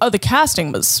movie. Oh, the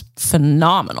casting was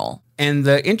phenomenal. And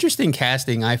the interesting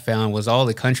casting I found was all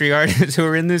the country artists who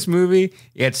were in this movie.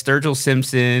 You had Sturgill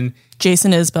Simpson.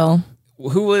 Jason Isbell.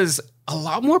 Who was a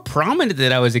lot more prominent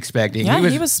than I was expecting. Yeah,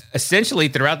 he was essentially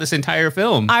throughout this entire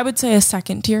film. I would say a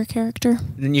second tier character.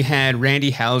 And then you had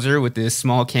Randy Houser with this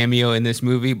small cameo in this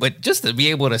movie. But just to be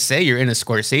able to say you're in a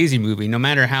Scorsese movie, no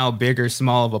matter how big or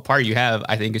small of a part you have,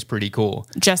 I think is pretty cool.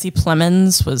 Jesse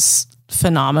Plemons was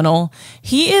phenomenal.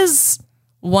 He is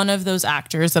one of those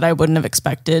actors that I wouldn't have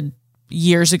expected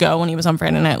years ago when he was on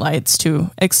Friday Night Lights to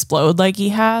explode like he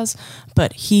has,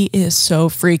 but he is so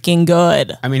freaking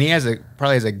good. I mean, he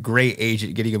probably has a great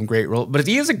agent getting him great role, but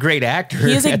he is a great actor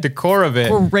at the core of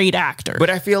it. Great actor. But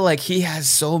I feel like he has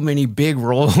so many big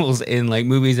roles in like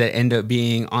movies that end up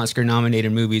being Oscar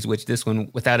nominated movies, which this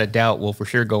one without a doubt will for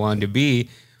sure go on to be.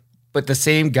 But the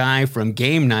same guy from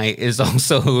Game Night is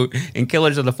also in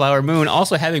Killers of the Flower Moon,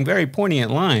 also having very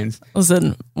poignant lines.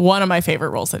 Listen, one of my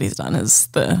favorite roles that he's done is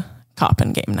the cop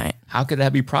in Game Night. How could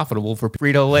that be profitable for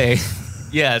Frito-Lay?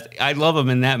 Yes, I love him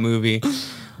in that movie.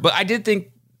 But I did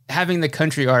think having the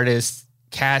country artist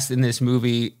cast in this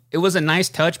movie, it was a nice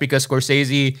touch because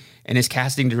Scorsese and his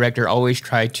casting director always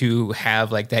try to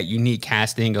have like that unique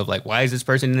casting of like, why is this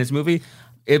person in this movie?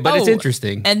 But it's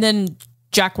interesting. And then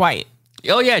Jack White.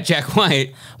 Oh yeah, Jack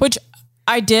White. Which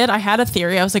I had a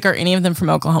theory. I was like, are any of them from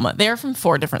Oklahoma? They're from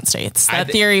 4 different states.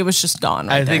 That theory was just gone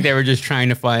I think they were just trying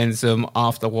to find some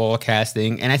off-the-wall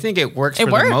casting, and I think it works for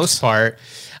the most part.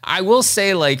 I will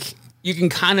say, like, you can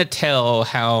kind of tell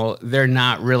how they're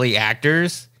not really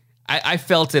actors. I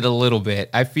felt it a little bit.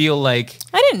 I feel like...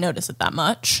 I didn't notice it that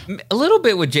much. A little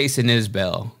bit with Jason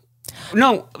Isbell.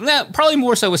 No, probably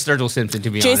more so with Sturgill Simpson, to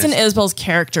be honest. Jason Isbell's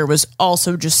character was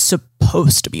also just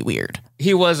supposed to be weird.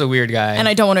 He was a weird guy. And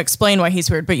I don't want to explain why he's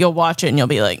weird, but you'll watch it and you'll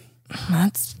be like,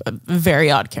 that's a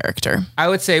very odd character. I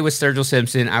would say with Sturgill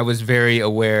Simpson, I was very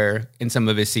aware in some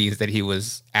of his scenes that he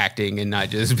was acting and not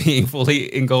just being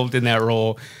fully engulfed in that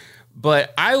role.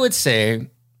 But I would say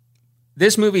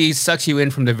this movie sucks you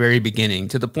in from the very beginning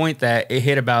to the point that it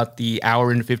hit about the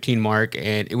hour and 15 mark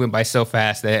and it went by so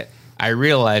fast that I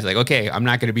realized, like, okay, I'm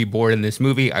not going to be bored in this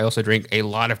movie. I also drink a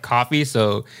lot of coffee,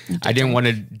 so I didn't want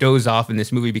to doze off in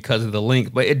this movie because of the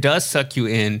length. But it does suck you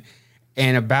in.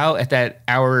 And about at that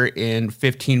hour and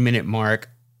 15-minute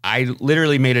mark, I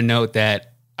literally made a note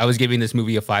that I was giving this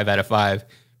movie a 5 out of 5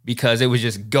 because it was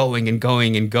just going and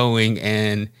going and going.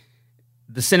 And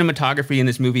the cinematography in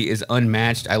this movie is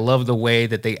unmatched. I love the way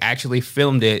that they actually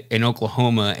filmed it in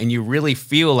Oklahoma and you really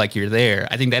feel like you're there.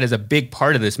 I think that is a big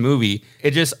part of this movie.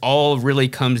 It just all really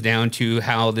comes down to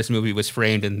how this movie was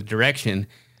framed and the direction.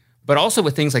 But also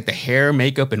with things like the hair,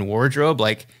 makeup, and wardrobe,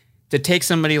 like to take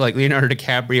somebody like Leonardo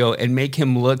DiCaprio and make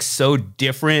him look so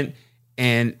different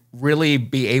and really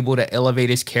be able to elevate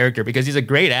his character because he's a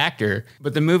great actor.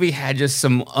 But the movie had just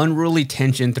some unruly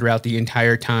tension throughout the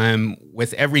entire time.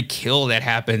 With every kill that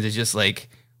happens, it's just like,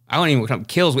 I don't even know,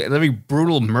 kills, with every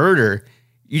brutal murder,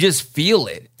 you just feel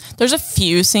it. There's a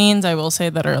few scenes I will say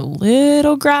that are a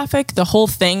little graphic. The whole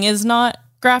thing is not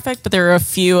graphic, but there are a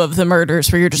few of the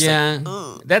murders where you're just like,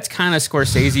 ugh. That's kind of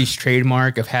Scorsese's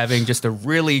trademark of having just a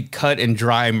really cut and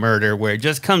dry murder where it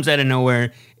just comes out of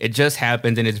nowhere, it just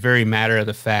happens, and it's very matter of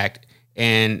the fact,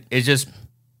 and it's just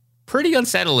pretty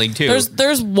unsettling too.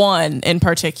 There's one in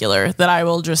particular that I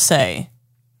will just say.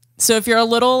 So if you're a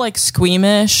little like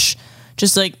squeamish,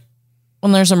 just like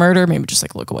when there's a murder, maybe just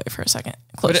like look away for a second.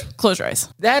 Close your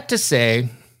eyes. That to say,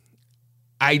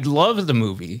 I love the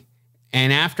movie.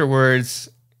 And afterwards,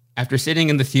 after sitting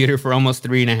in the theater for almost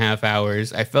 3.5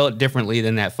 hours, I felt differently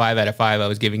than that 5 out of 5 I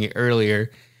was giving it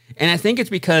earlier. And I think it's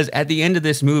because at the end of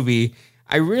this movie,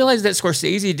 I realized that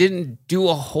Scorsese didn't do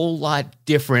a whole lot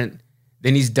different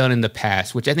than he's done in the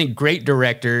past, which I think great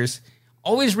directors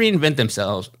always reinvent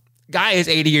themselves. Guy is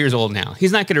 80 years old now.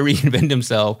 He's not going to reinvent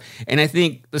himself. And I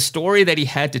think the story that he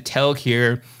had to tell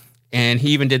here, and he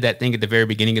even did that thing at the very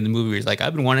beginning of the movie where he's like,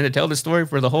 I've been wanting to tell the story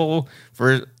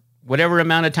for whatever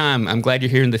amount of time. I'm glad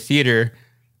you're here in the theater.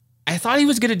 I thought he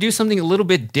was going to do something a little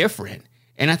bit different.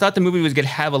 And I thought the movie was going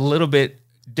to have a little bit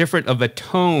different of a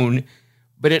tone,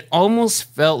 but it almost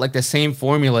felt like the same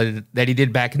formula that he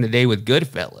did back in the day with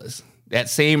Goodfellas. That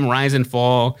same rise and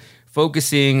fall,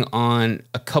 focusing on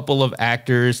a couple of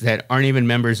actors that aren't even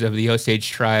members of the Osage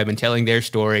tribe and telling their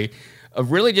story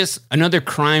of really just another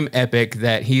crime epic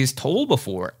that he's told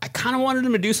before. I kind of wanted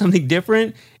him to do something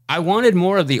different. I wanted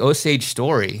more of the Osage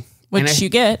story. Which you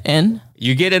get in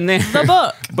there. The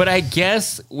book. But I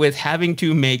guess with having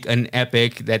to make an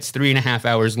epic that's 3.5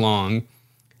 hours long,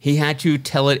 he had to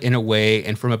tell it in a way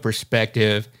and from a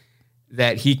perspective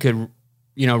that he could,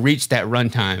 reach that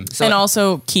runtime. So, and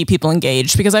also keep people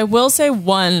engaged. Because I will say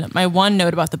my one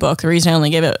note about the book, the reason I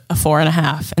only gave it a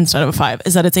 4.5 instead of a 5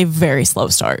 is that it's a very slow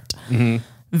start. Mm-hmm.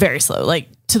 Very slow. Like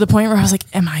to the point where I was like,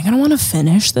 am I going to want to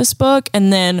finish this book?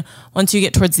 And then once you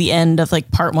get towards the end of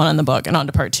like part 1 in the book and on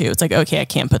to part 2, it's like, okay, I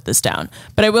can't put this down.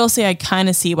 But I will say I kind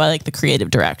of see why like the creative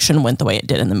direction went the way it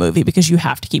did in the movie, because you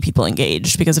have to keep people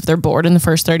engaged, because if they're bored in the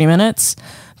first 30 minutes,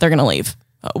 they're going to leave.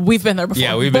 We've been there before.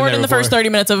 Yeah, we've bored been there in the before. first 30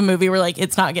 minutes of a movie. We're like,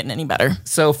 it's not getting any better.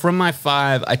 So from my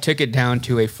 5, I took it down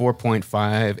to a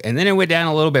 4.5, and then it went down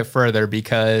a little bit further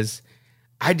because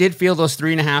I did feel those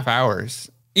 3.5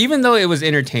 hours, even though it was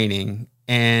entertaining.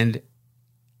 And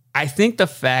I think the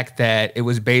fact that it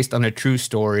was based on a true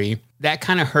story, that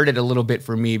kind of hurt it a little bit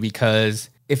for me, because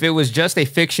if it was just a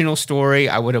fictional story,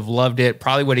 I would have loved it.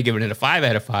 Probably would have given it a 5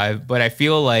 out of 5. But I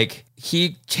feel like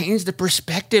he changed the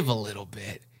perspective a little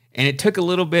bit. And it took a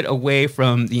little bit away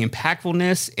from the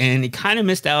impactfulness, and he kind of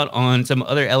missed out on some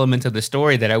other elements of the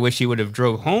story that I wish he would have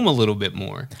drove home a little bit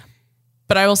more.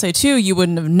 But I will say, too, you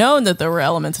wouldn't have known that there were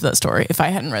elements of that story if I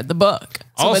hadn't read the book.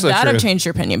 So Also would that true. have changed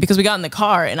your opinion? Because we got in the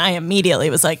car and I immediately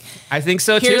was like, I think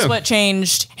so, too. Here's what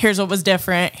changed. Here's what was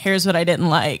different. Here's what I didn't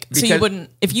like. So you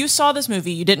wouldn't, if you saw this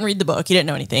movie, you didn't read the book, you didn't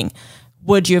know anything,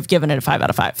 would you have given it a 5 out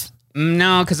of 5?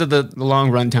 No, because of the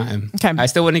long run time. Okay. I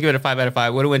still wouldn't give it a 5 out of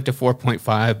 5. Would have went to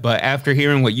 4.5. But after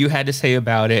hearing what you had to say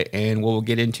about it and what we'll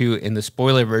get into in the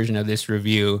spoiler version of this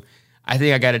review, I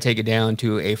think I got to take it down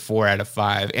to a 4 out of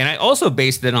 5. And I also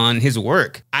based it on his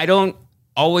work. I don't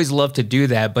always love to do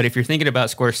that, but if you're thinking about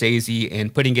Scorsese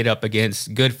and putting it up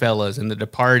against Goodfellas and The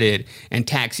Departed and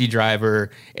Taxi Driver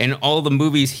and all the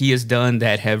movies he has done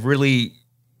that have really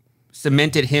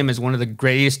cemented him as one of the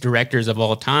greatest directors of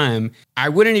all time, I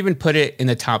wouldn't even put it in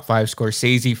the top 5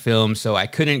 Scorsese films, so I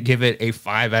couldn't give it a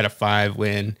 5 out of 5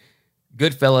 when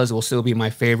Goodfellas will still be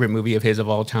my favorite movie of his of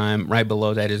all time. Right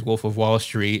below that is Wolf of Wall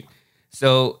Street.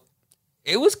 So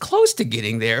it was close to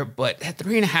getting there, but that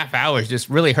 3.5 hours just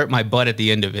really hurt my butt at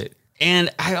the end of it.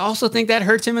 And I also think that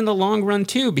hurts him in the long run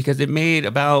too, because it made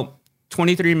about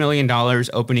 $23 million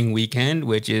opening weekend,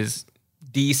 which is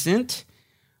decent.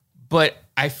 But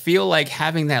I feel like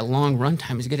having that long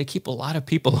runtime is going to keep a lot of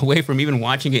people away from even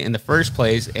watching it in the first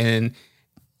place. And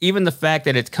even the fact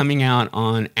that it's coming out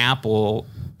on Apple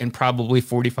in probably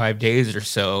 45 days or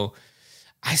so,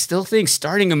 I still think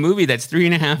starting a movie that's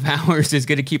 3.5 hours is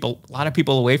going to keep a lot of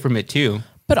people away from it too.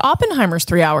 But Oppenheimer's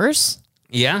 3 hours.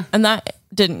 Yeah. And that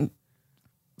didn't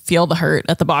feel the hurt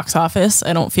at the box office,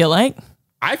 I don't feel like.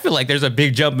 I feel like there's a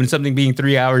big jump in something being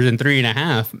 3 hours and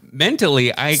 3.5.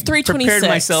 Mentally, I prepared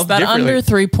myself that differently. under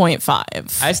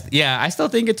 3.5. I still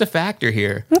think it's a factor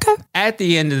here. Okay. At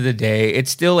the end of the day, it's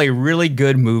still a really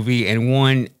good movie, and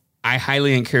one I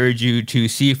highly encourage you to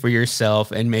see for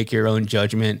yourself and make your own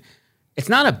judgment. It's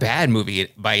not a bad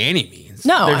movie by any means.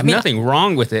 No, there's nothing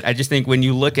wrong with it. I just think when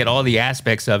you look at all the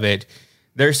aspects of it,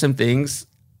 there's some things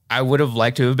I would have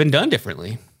liked to have been done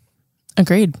differently.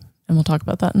 Agreed. And we'll talk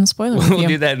about that in the spoiler review. We'll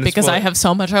do that in the because spoiler. I have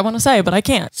so much I want to say, but I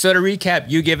can't. So to recap,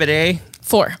 you give it a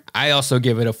 4. I also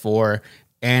give it a 4.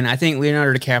 And I think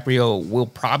Leonardo DiCaprio will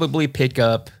probably pick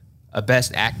up a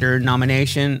Best Actor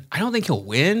nomination. I don't think he'll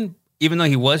win, even though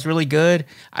he was really good.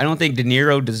 I don't think De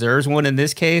Niro deserves one in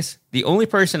this case. The only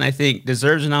person I think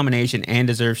deserves a nomination and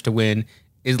deserves to win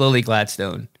is Lily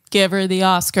Gladstone. Give her the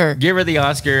Oscar. Give her the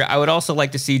Oscar. I would also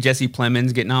like to see Jesse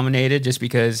Plemons get nominated just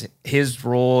because his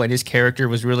role and his character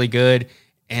was really good.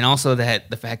 And also that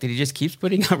the fact that he just keeps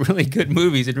putting out really good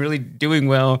movies and really doing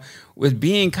well with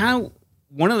being kind of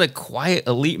one of the quiet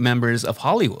elite members of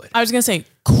Hollywood. I was going to say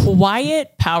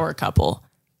quiet power couple.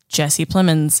 Jesse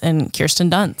Plemons and Kirsten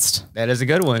Dunst. That is a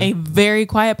good one. A very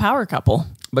quiet power couple.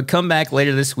 But come back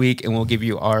later this week and we'll give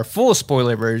you our full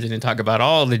spoiler version and talk about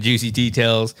all the juicy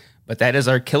details. But that is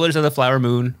our Killers of the Flower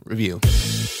Moon review.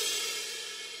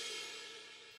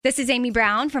 This is Amy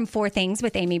Brown from 4 Things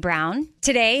with Amy Brown.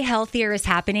 Today, healthier is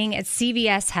happening at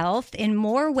CVS Health in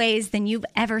more ways than you've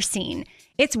ever seen.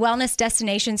 It's wellness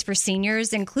destinations for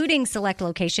seniors, including select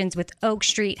locations with Oak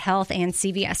Street Health and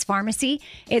CVS Pharmacy.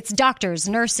 It's doctors,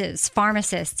 nurses,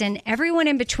 pharmacists, and everyone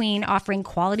in between offering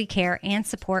quality care and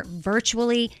support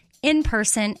virtually, in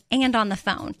person, and on the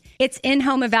phone. It's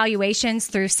in-home evaluations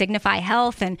through Signify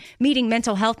Health and meeting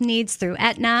mental health needs through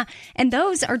Aetna. And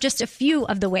those are just a few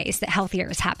of the ways that healthier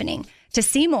is happening. To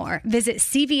see more, visit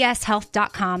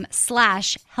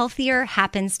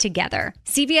cvshealth.com/healthierhappenstogether.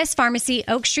 CVS Pharmacy,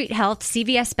 Oak Street Health,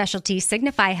 CVS Specialty,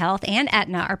 Signify Health, and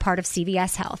Aetna are part of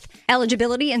CVS Health.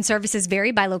 Eligibility and services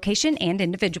vary by location and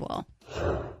individual.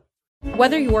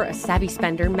 Whether you're a savvy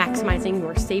spender maximizing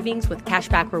your savings with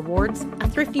cashback rewards, a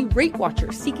thrifty rate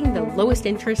watcher seeking the lowest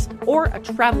interest, or a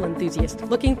travel enthusiast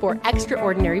looking for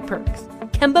extraordinary perks,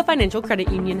 Kemba Financial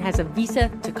Credit Union has a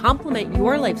visa to complement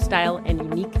your lifestyle and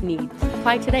unique needs.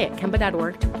 Apply today at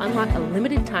Kemba.org to unlock a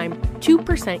limited time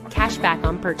 2% cash back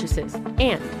on purchases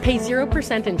and pay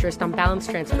 0% interest on balance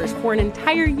transfers for an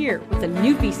entire year with a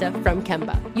new visa from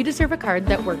Kemba. You deserve a card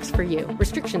that works for you.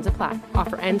 Restrictions apply.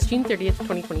 Offer ends June 30th,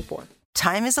 2024.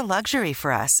 Time is a luxury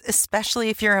for us, especially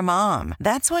if you're a mom.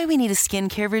 That's why we need a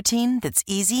skincare routine that's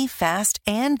easy, fast,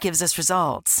 and gives us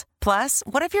results. Plus,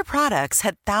 what if your products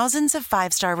had thousands of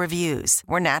 5-star reviews,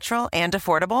 were natural and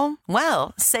affordable?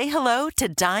 Well, say hello to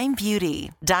Dime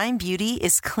Beauty. Dime Beauty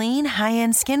is clean,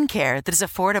 high-end skincare that is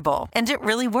affordable, and it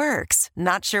really works.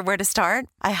 Not sure where to start?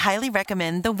 I highly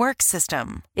recommend the Work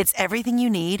System. It's everything you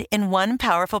need in one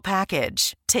powerful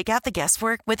package. Take out the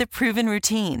guesswork with a proven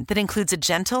routine that includes a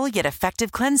gentle yet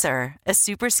effective cleanser, a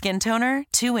super skin toner,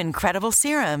 2 incredible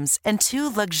serums, and 2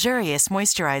 luxurious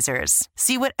moisturizers.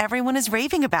 See what everyone is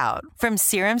raving about. From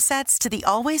serum sets to the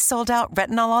always sold-out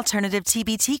retinol alternative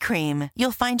TBT cream,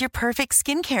 you'll find your perfect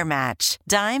skincare match.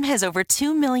 Dime has over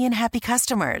 2 million happy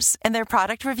customers, and their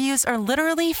product reviews are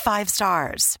literally 5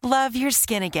 stars. Love your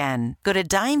skin again. Go to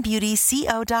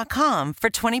DimeBeautyCO.com for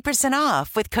 20%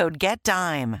 off with code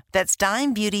GETDIME. That's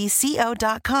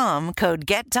DimeBeautyCO.com, code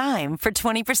GETDIME for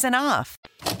 20% off.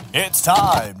 It's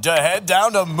time to head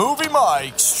down to Movie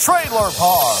Mike's Trailer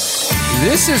Park.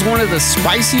 This is one of the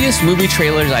spiciest movie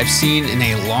trailers I've seen in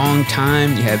a long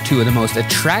time. You have 2 of the most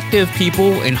attractive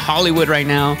people in Hollywood right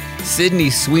now, Sydney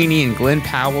Sweeney and Glenn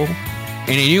Powell,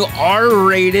 in a new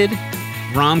R-rated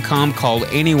rom-com called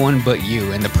Anyone But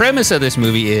You. And the premise of this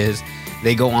movie is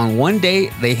they go on one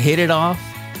date, they hit it off,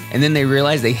 and then they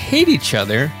realize they hate each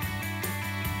other,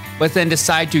 but then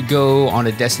decide to go on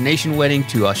a destination wedding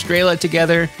to Australia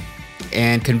together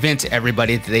and convince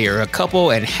everybody that they are a couple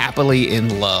and happily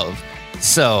in love.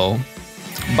 So,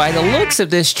 by the looks of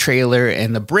this trailer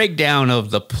and the breakdown of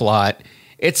the plot,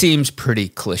 it seems pretty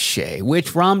cliche,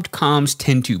 which rom-coms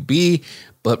tend to be,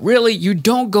 but really, you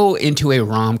don't go into a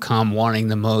rom-com wanting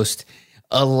the most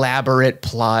elaborate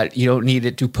plot. You don't need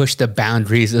it to push the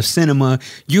boundaries of cinema.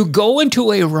 You go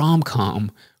into a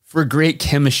rom-com for great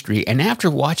chemistry. And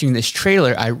after watching this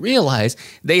trailer, I realized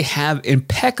they have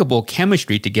impeccable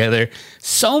chemistry together,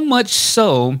 so much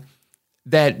so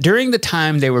that during the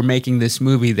time they were making this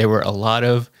movie, there were a lot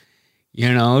of,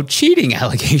 cheating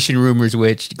allegation rumors,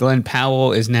 which Glenn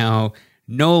Powell is now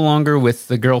no longer with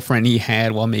the girlfriend he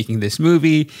had while making this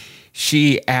movie.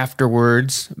 She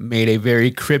afterwards made a very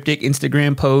cryptic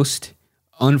Instagram post,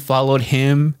 unfollowed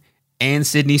him and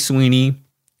Sydney Sweeney.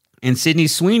 And Sydney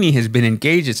Sweeney has been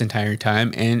engaged this entire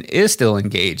time and is still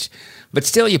engaged. But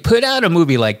still, you put out a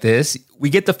movie like this, we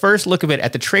get the first look of it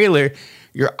at the trailer,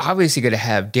 you're obviously going to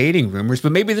have dating rumors,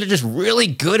 but maybe they're just really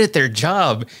good at their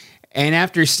job. And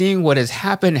after seeing what has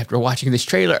happened after watching this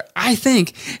trailer, I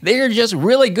think they are just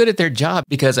really good at their job,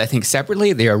 because I think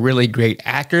separately they are really great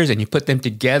actors, and you put them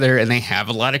together and they have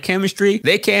a lot of chemistry.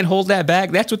 They can't hold that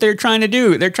back. That's what they're trying to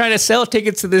do. They're trying to sell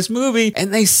tickets to this movie,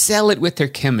 and they sell it with their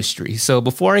chemistry. So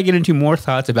before I get into more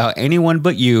thoughts about Anyone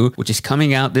But You, which is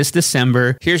coming out this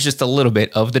December, here's just a little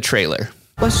bit of the trailer.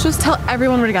 Let's just tell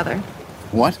everyone we're together.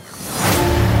 What?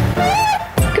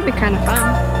 This could be kind of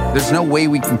fun. There's no way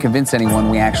we can convince anyone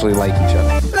we actually like each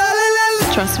other.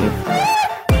 Trust me.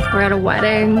 We're at a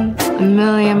wedding, a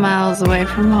million miles away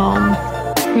from home.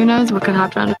 Who knows what could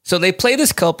happen? So they play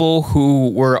this couple who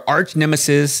were arch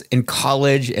nemesis in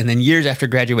college, and then years after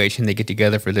graduation, they get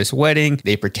together for this wedding.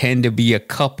 They pretend to be a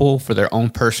couple for their own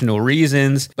personal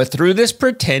reasons, but through this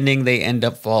pretending, they end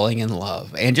up falling in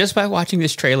love. And just by watching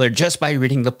this trailer, just by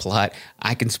reading the plot,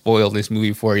 I can spoil this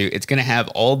movie for you. It's going to have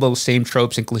all those same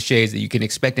tropes and cliches that you can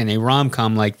expect in a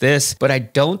rom-com like this, but I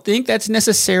don't think that's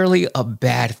necessarily a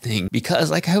bad thing, because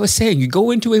like I was saying, you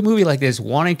go into a movie like this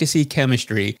wanting to see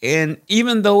chemistry, and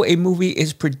even though a movie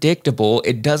is predictable,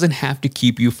 it doesn't have to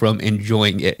keep you from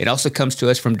enjoying it. It also comes to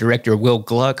us from director Will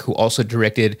Gluck, who also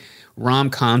directed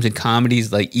rom-coms and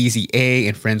comedies like Easy A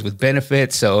and Friends with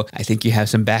Benefits. So I think you have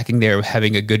some backing there of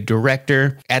having a good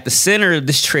director. At the center of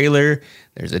this trailer,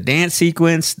 there's a dance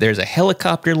sequence, there's a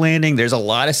helicopter landing, there's a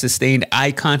lot of sustained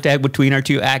eye contact between our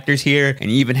two actors here,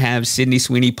 and you even have Sydney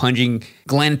Sweeney punching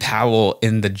Glenn Powell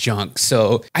in the junk.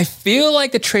 So I feel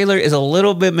like the trailer is a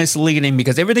little bit misleading,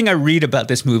 because everything I read about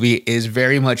this movie is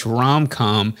very much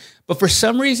rom-com, But for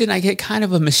some reason, I get kind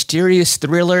of a mysterious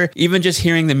thriller, even just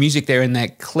hearing the music there in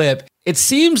that clip. It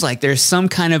seems like there's some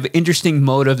kind of interesting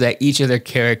motive that each of their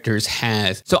characters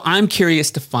has. So I'm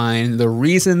curious to find the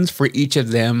reasons for each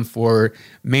of them for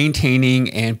maintaining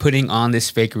and putting on this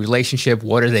fake relationship.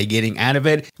 What are they getting out of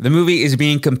it? The movie is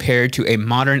being compared to a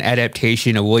modern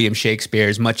adaptation of William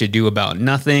Shakespeare's Much Ado About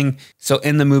Nothing. So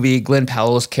in the movie, Glenn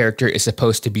Powell's character is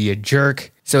supposed to be a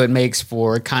jerk. So it makes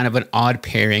for kind of an odd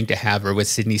pairing to have her with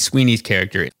Sydney Sweeney's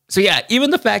character. So yeah, even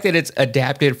the fact that it's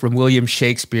adapted from William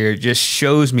Shakespeare just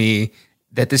shows me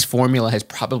that this formula has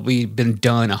probably been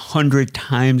done 100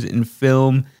 times in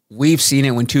film. We've seen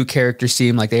it when two characters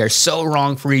seem like they are so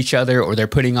wrong for each other, or they're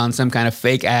putting on some kind of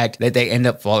fake act that they end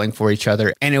up falling for each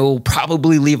other. And it will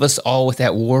probably leave us all with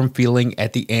that warm feeling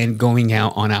at the end, going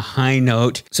out on a high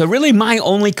note. So really my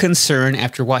only concern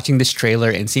after watching this trailer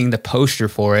and seeing the poster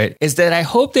for it is that I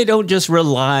hope they don't just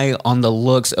rely on the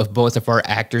looks of both of our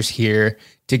actors here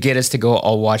to get us to go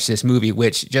all watch this movie,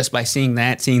 which just by seeing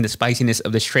the spiciness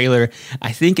of this trailer,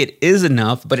 I think it is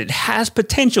enough, but it has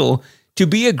potential to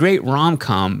be a great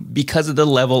rom-com because of the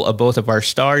level of both of our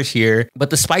stars here. But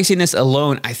the spiciness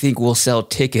alone, I think, will sell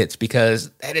tickets, because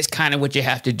that is kind of what you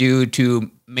have to do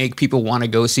to make people want to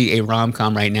go see a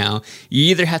rom-com right now. You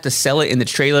either have to sell it in the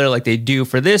trailer like they do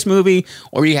for this movie,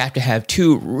 or you have to have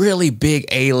two really big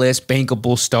A-list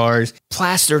bankable stars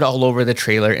plastered all over the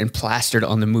trailer and plastered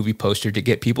on the movie poster to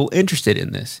get people interested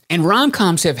in this. And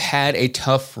rom-coms have had a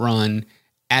tough run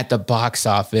at the box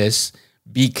office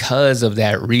because of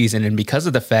that reason, and because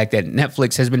of the fact that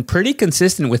Netflix has been pretty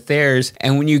consistent with theirs.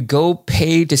 And when you go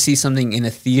pay to see something in a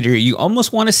theater, you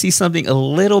almost want to see something a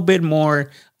little bit more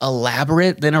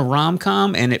elaborate than a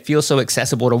rom-com, and it feels so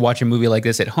accessible to watch a movie like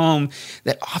this at home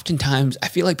that oftentimes I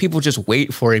feel like people just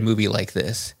wait for a movie like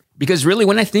this. Because really,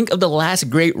 when I think of the last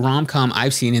great rom-com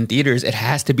I've seen in theaters, it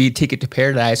has to be Ticket to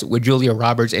Paradise with Julia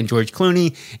Roberts and George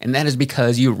Clooney. And that is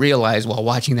because you realize while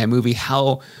watching that movie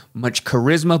how much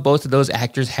charisma both of those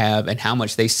actors have and how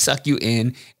much they suck you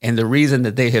in, and the reason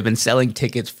that they have been selling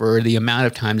tickets for the amount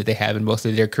of time that they have in both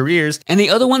of their careers. And the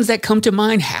other ones that come to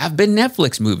mind have been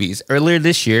Netflix movies. Earlier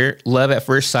this year, Love at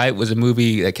First Sight was a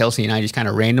movie that Kelsey and I just kind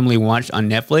of randomly watched on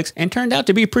Netflix and turned out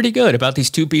to be pretty good, about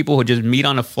these two people who just meet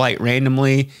on a flight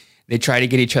randomly. They try to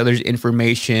get each other's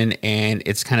information, and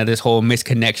it's kind of this whole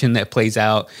misconnection that plays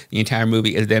out. The entire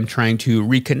movie is them trying to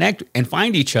reconnect and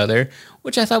find each other,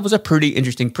 which I thought was a pretty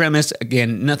interesting premise.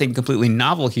 Again, nothing completely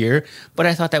novel here, but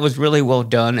I thought that was really well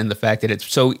done, and the fact that it's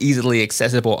so easily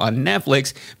accessible on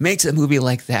Netflix makes a movie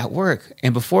like that work.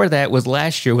 And before that was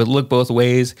last year with Look Both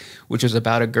Ways, which was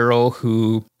about a girl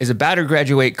who is about to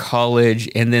graduate college,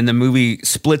 and then the movie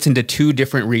splits into two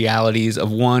different realities of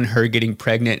one, her getting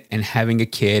pregnant and having a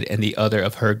kid, and the other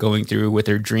of her going through with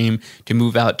her dream to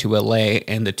move out to LA.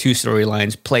 And the two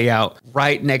storylines play out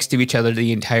right next to each other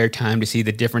the entire time to see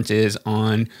the differences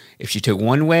on if she took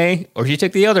one way or she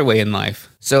took the other way in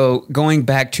life. So going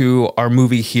back to our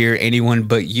movie here, Anyone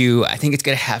But You, I think it's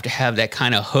going to have that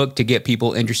kind of hook to get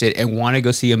people interested and want to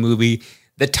go see a movie.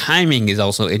 The timing is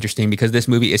also interesting because this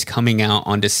movie is coming out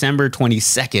on December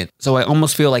 22nd. So I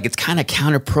almost feel like it's kind of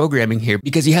counter programming here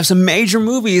because you have some major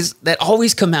movies that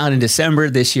always come out in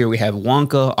December. This year we have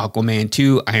Wonka, Aquaman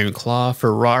 2, Iron Claw,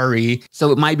 Ferrari.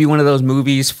 So it might be one of those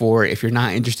movies for if you're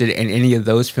not interested in any of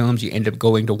those films, you end up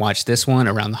going to watch this one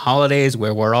around the holidays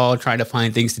where we're all trying to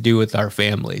find things to do with our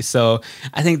families. So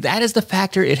I think that is the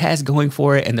factor it has going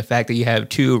for it, and the fact that you have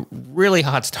two really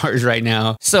hot stars right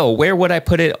now. So where would I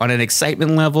put it on an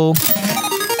excitement level?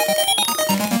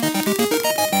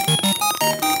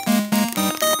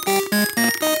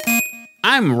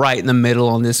 I'm right in the middle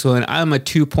on this one. I'm a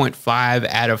 2.5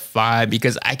 out of 5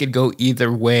 because I could go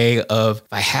either way of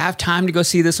if I have time to go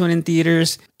see this one in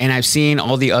theaters and I've seen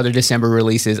all the other December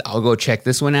releases, I'll go check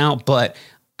this one out. But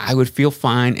I would feel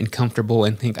fine and comfortable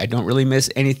and think I don't really miss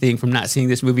anything from not seeing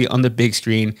this movie on the big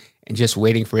screen and just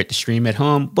waiting for it to stream at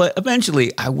home. But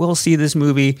eventually I will see this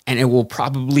movie and it will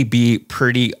probably be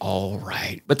pretty all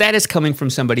right. But that is coming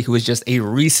from somebody who is just a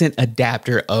recent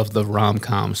adapter of the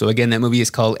rom-com. So again, that movie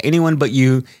is called Anyone But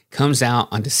You, comes out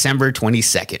on December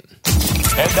 22nd.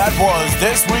 And that was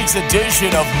this week's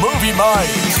edition of Movie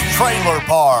Minds Trailer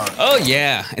Park. Oh,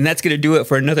 yeah. And that's going to do it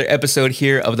for another episode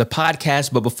here of the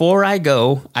podcast. But before I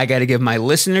go, I got to give my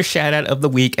listener shout out of the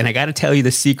week. And I got to tell you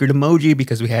the secret emoji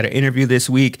because we had an interview this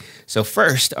week. So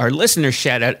first, our listener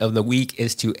shout out of the week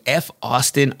is to F.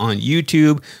 Austin on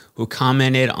YouTube, who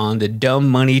commented on the Dumb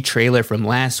Money trailer from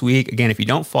last week. Again, if you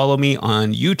don't follow me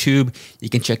on YouTube, you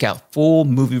can check out full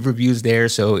movie reviews there.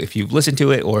 So if you've listened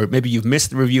to it or maybe you've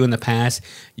missed the review in the past,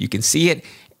 you can see it.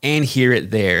 and hear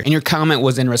it there. And your comment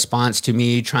was in response to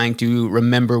me trying to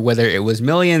remember whether it was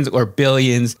millions or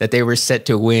billions that they were set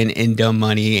to win in Dumb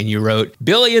Money. And you wrote,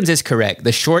 billions is correct.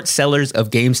 The short sellers of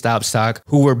GameStop stock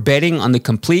who were betting on the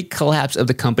complete collapse of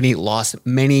the company lost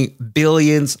many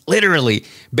billions, literally.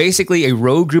 Basically, a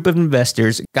rogue group of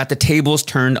investors got the tables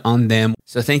turned on them.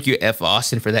 So thank you, F.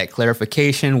 Austin, for that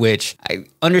clarification, which I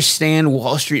understand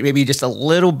Wall Street maybe just a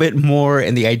little bit more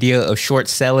in the idea of short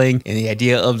selling and the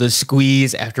idea of the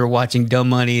squeeze after watching Dumb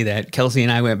Money that Kelsey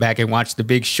and I went back and watched The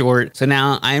Big Short. So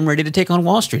now I am ready to take on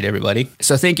Wall Street, everybody.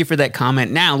 So thank you for that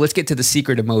comment. Now let's get to the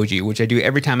secret emoji, which I do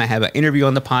every time I have an interview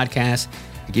on the podcast.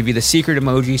 I give you the secret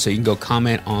emoji so you can go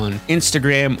comment on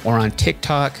Instagram or on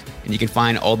TikTok, and you can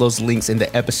find all those links in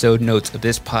the episode notes of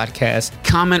this podcast.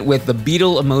 Comment with the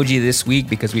Beetle emoji this week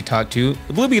because we talked to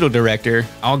the Blue Beetle director.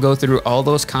 I'll go through all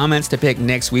those comments to pick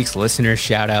next week's listener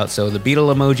shout out. So the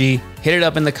Beetle emoji, hit it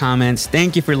up in the comments.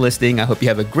 Thank you for listening. I hope you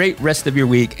have a great rest of your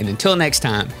week. And until next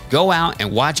time, go out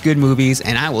and watch good movies,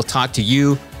 and I will talk to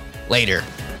you later.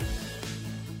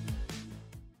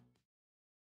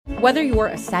 Whether you're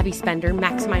a savvy spender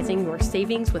maximizing your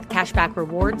savings with cashback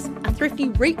rewards, a thrifty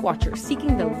rate watcher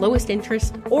seeking the lowest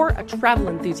interest, or a travel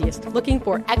enthusiast looking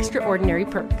for extraordinary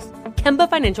perks, Kemba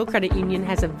Financial Credit Union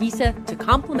has a visa to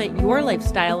complement your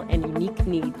lifestyle and unique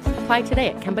needs. Apply today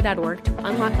at Kemba.org to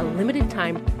unlock a limited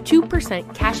time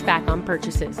 2% cash back on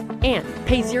purchases and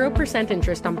pay 0%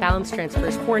 interest on balance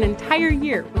transfers for an entire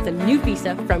year with a new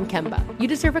visa from Kemba. You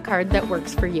deserve a card that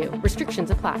works for you. Restrictions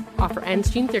apply. Offer ends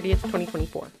June 30th,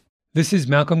 2024. This is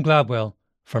Malcolm Gladwell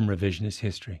from Revisionist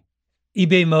History.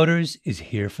 eBay Motors is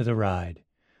here for the ride.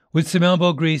 With some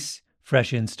elbow grease,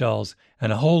 fresh installs,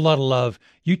 and a whole lot of love,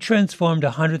 you transformed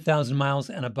 100,000 miles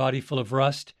and a body full of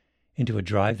rust into a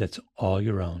drive that's all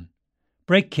your own.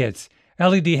 Brake kits,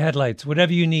 LED headlights,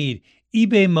 whatever you need,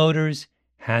 eBay Motors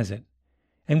has it.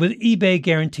 And with eBay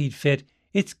Guaranteed Fit,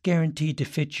 it's guaranteed to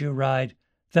fit your ride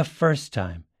the first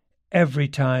time, every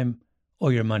time,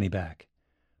 or your money back.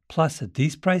 Plus, at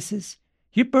these prices,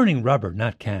 you're burning rubber,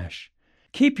 not cash.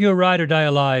 Keep your ride or die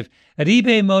alive at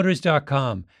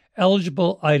ebaymotors.com.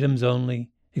 Eligible items only.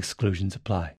 Exclusions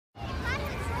apply.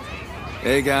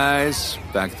 Hey, guys.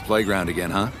 Back at the playground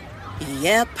again, huh?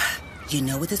 Yep. You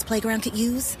know what this playground could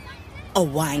use? A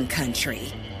wine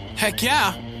country. Heck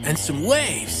yeah. And some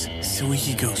waves so we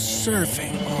could go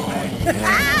surfing. Oh, yeah.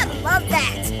 Ah, love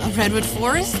that. A redwood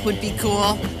forest would be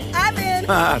cool. I'm in.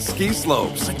 Ah, ski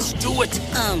slopes. Let's do it.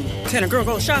 Can a girl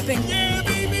go shopping? Yeah,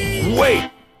 baby.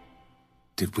 Wait.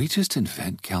 Did we just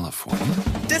invent California?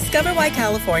 Discover why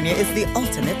California is the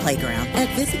ultimate playground at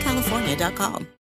visitcalifornia.com.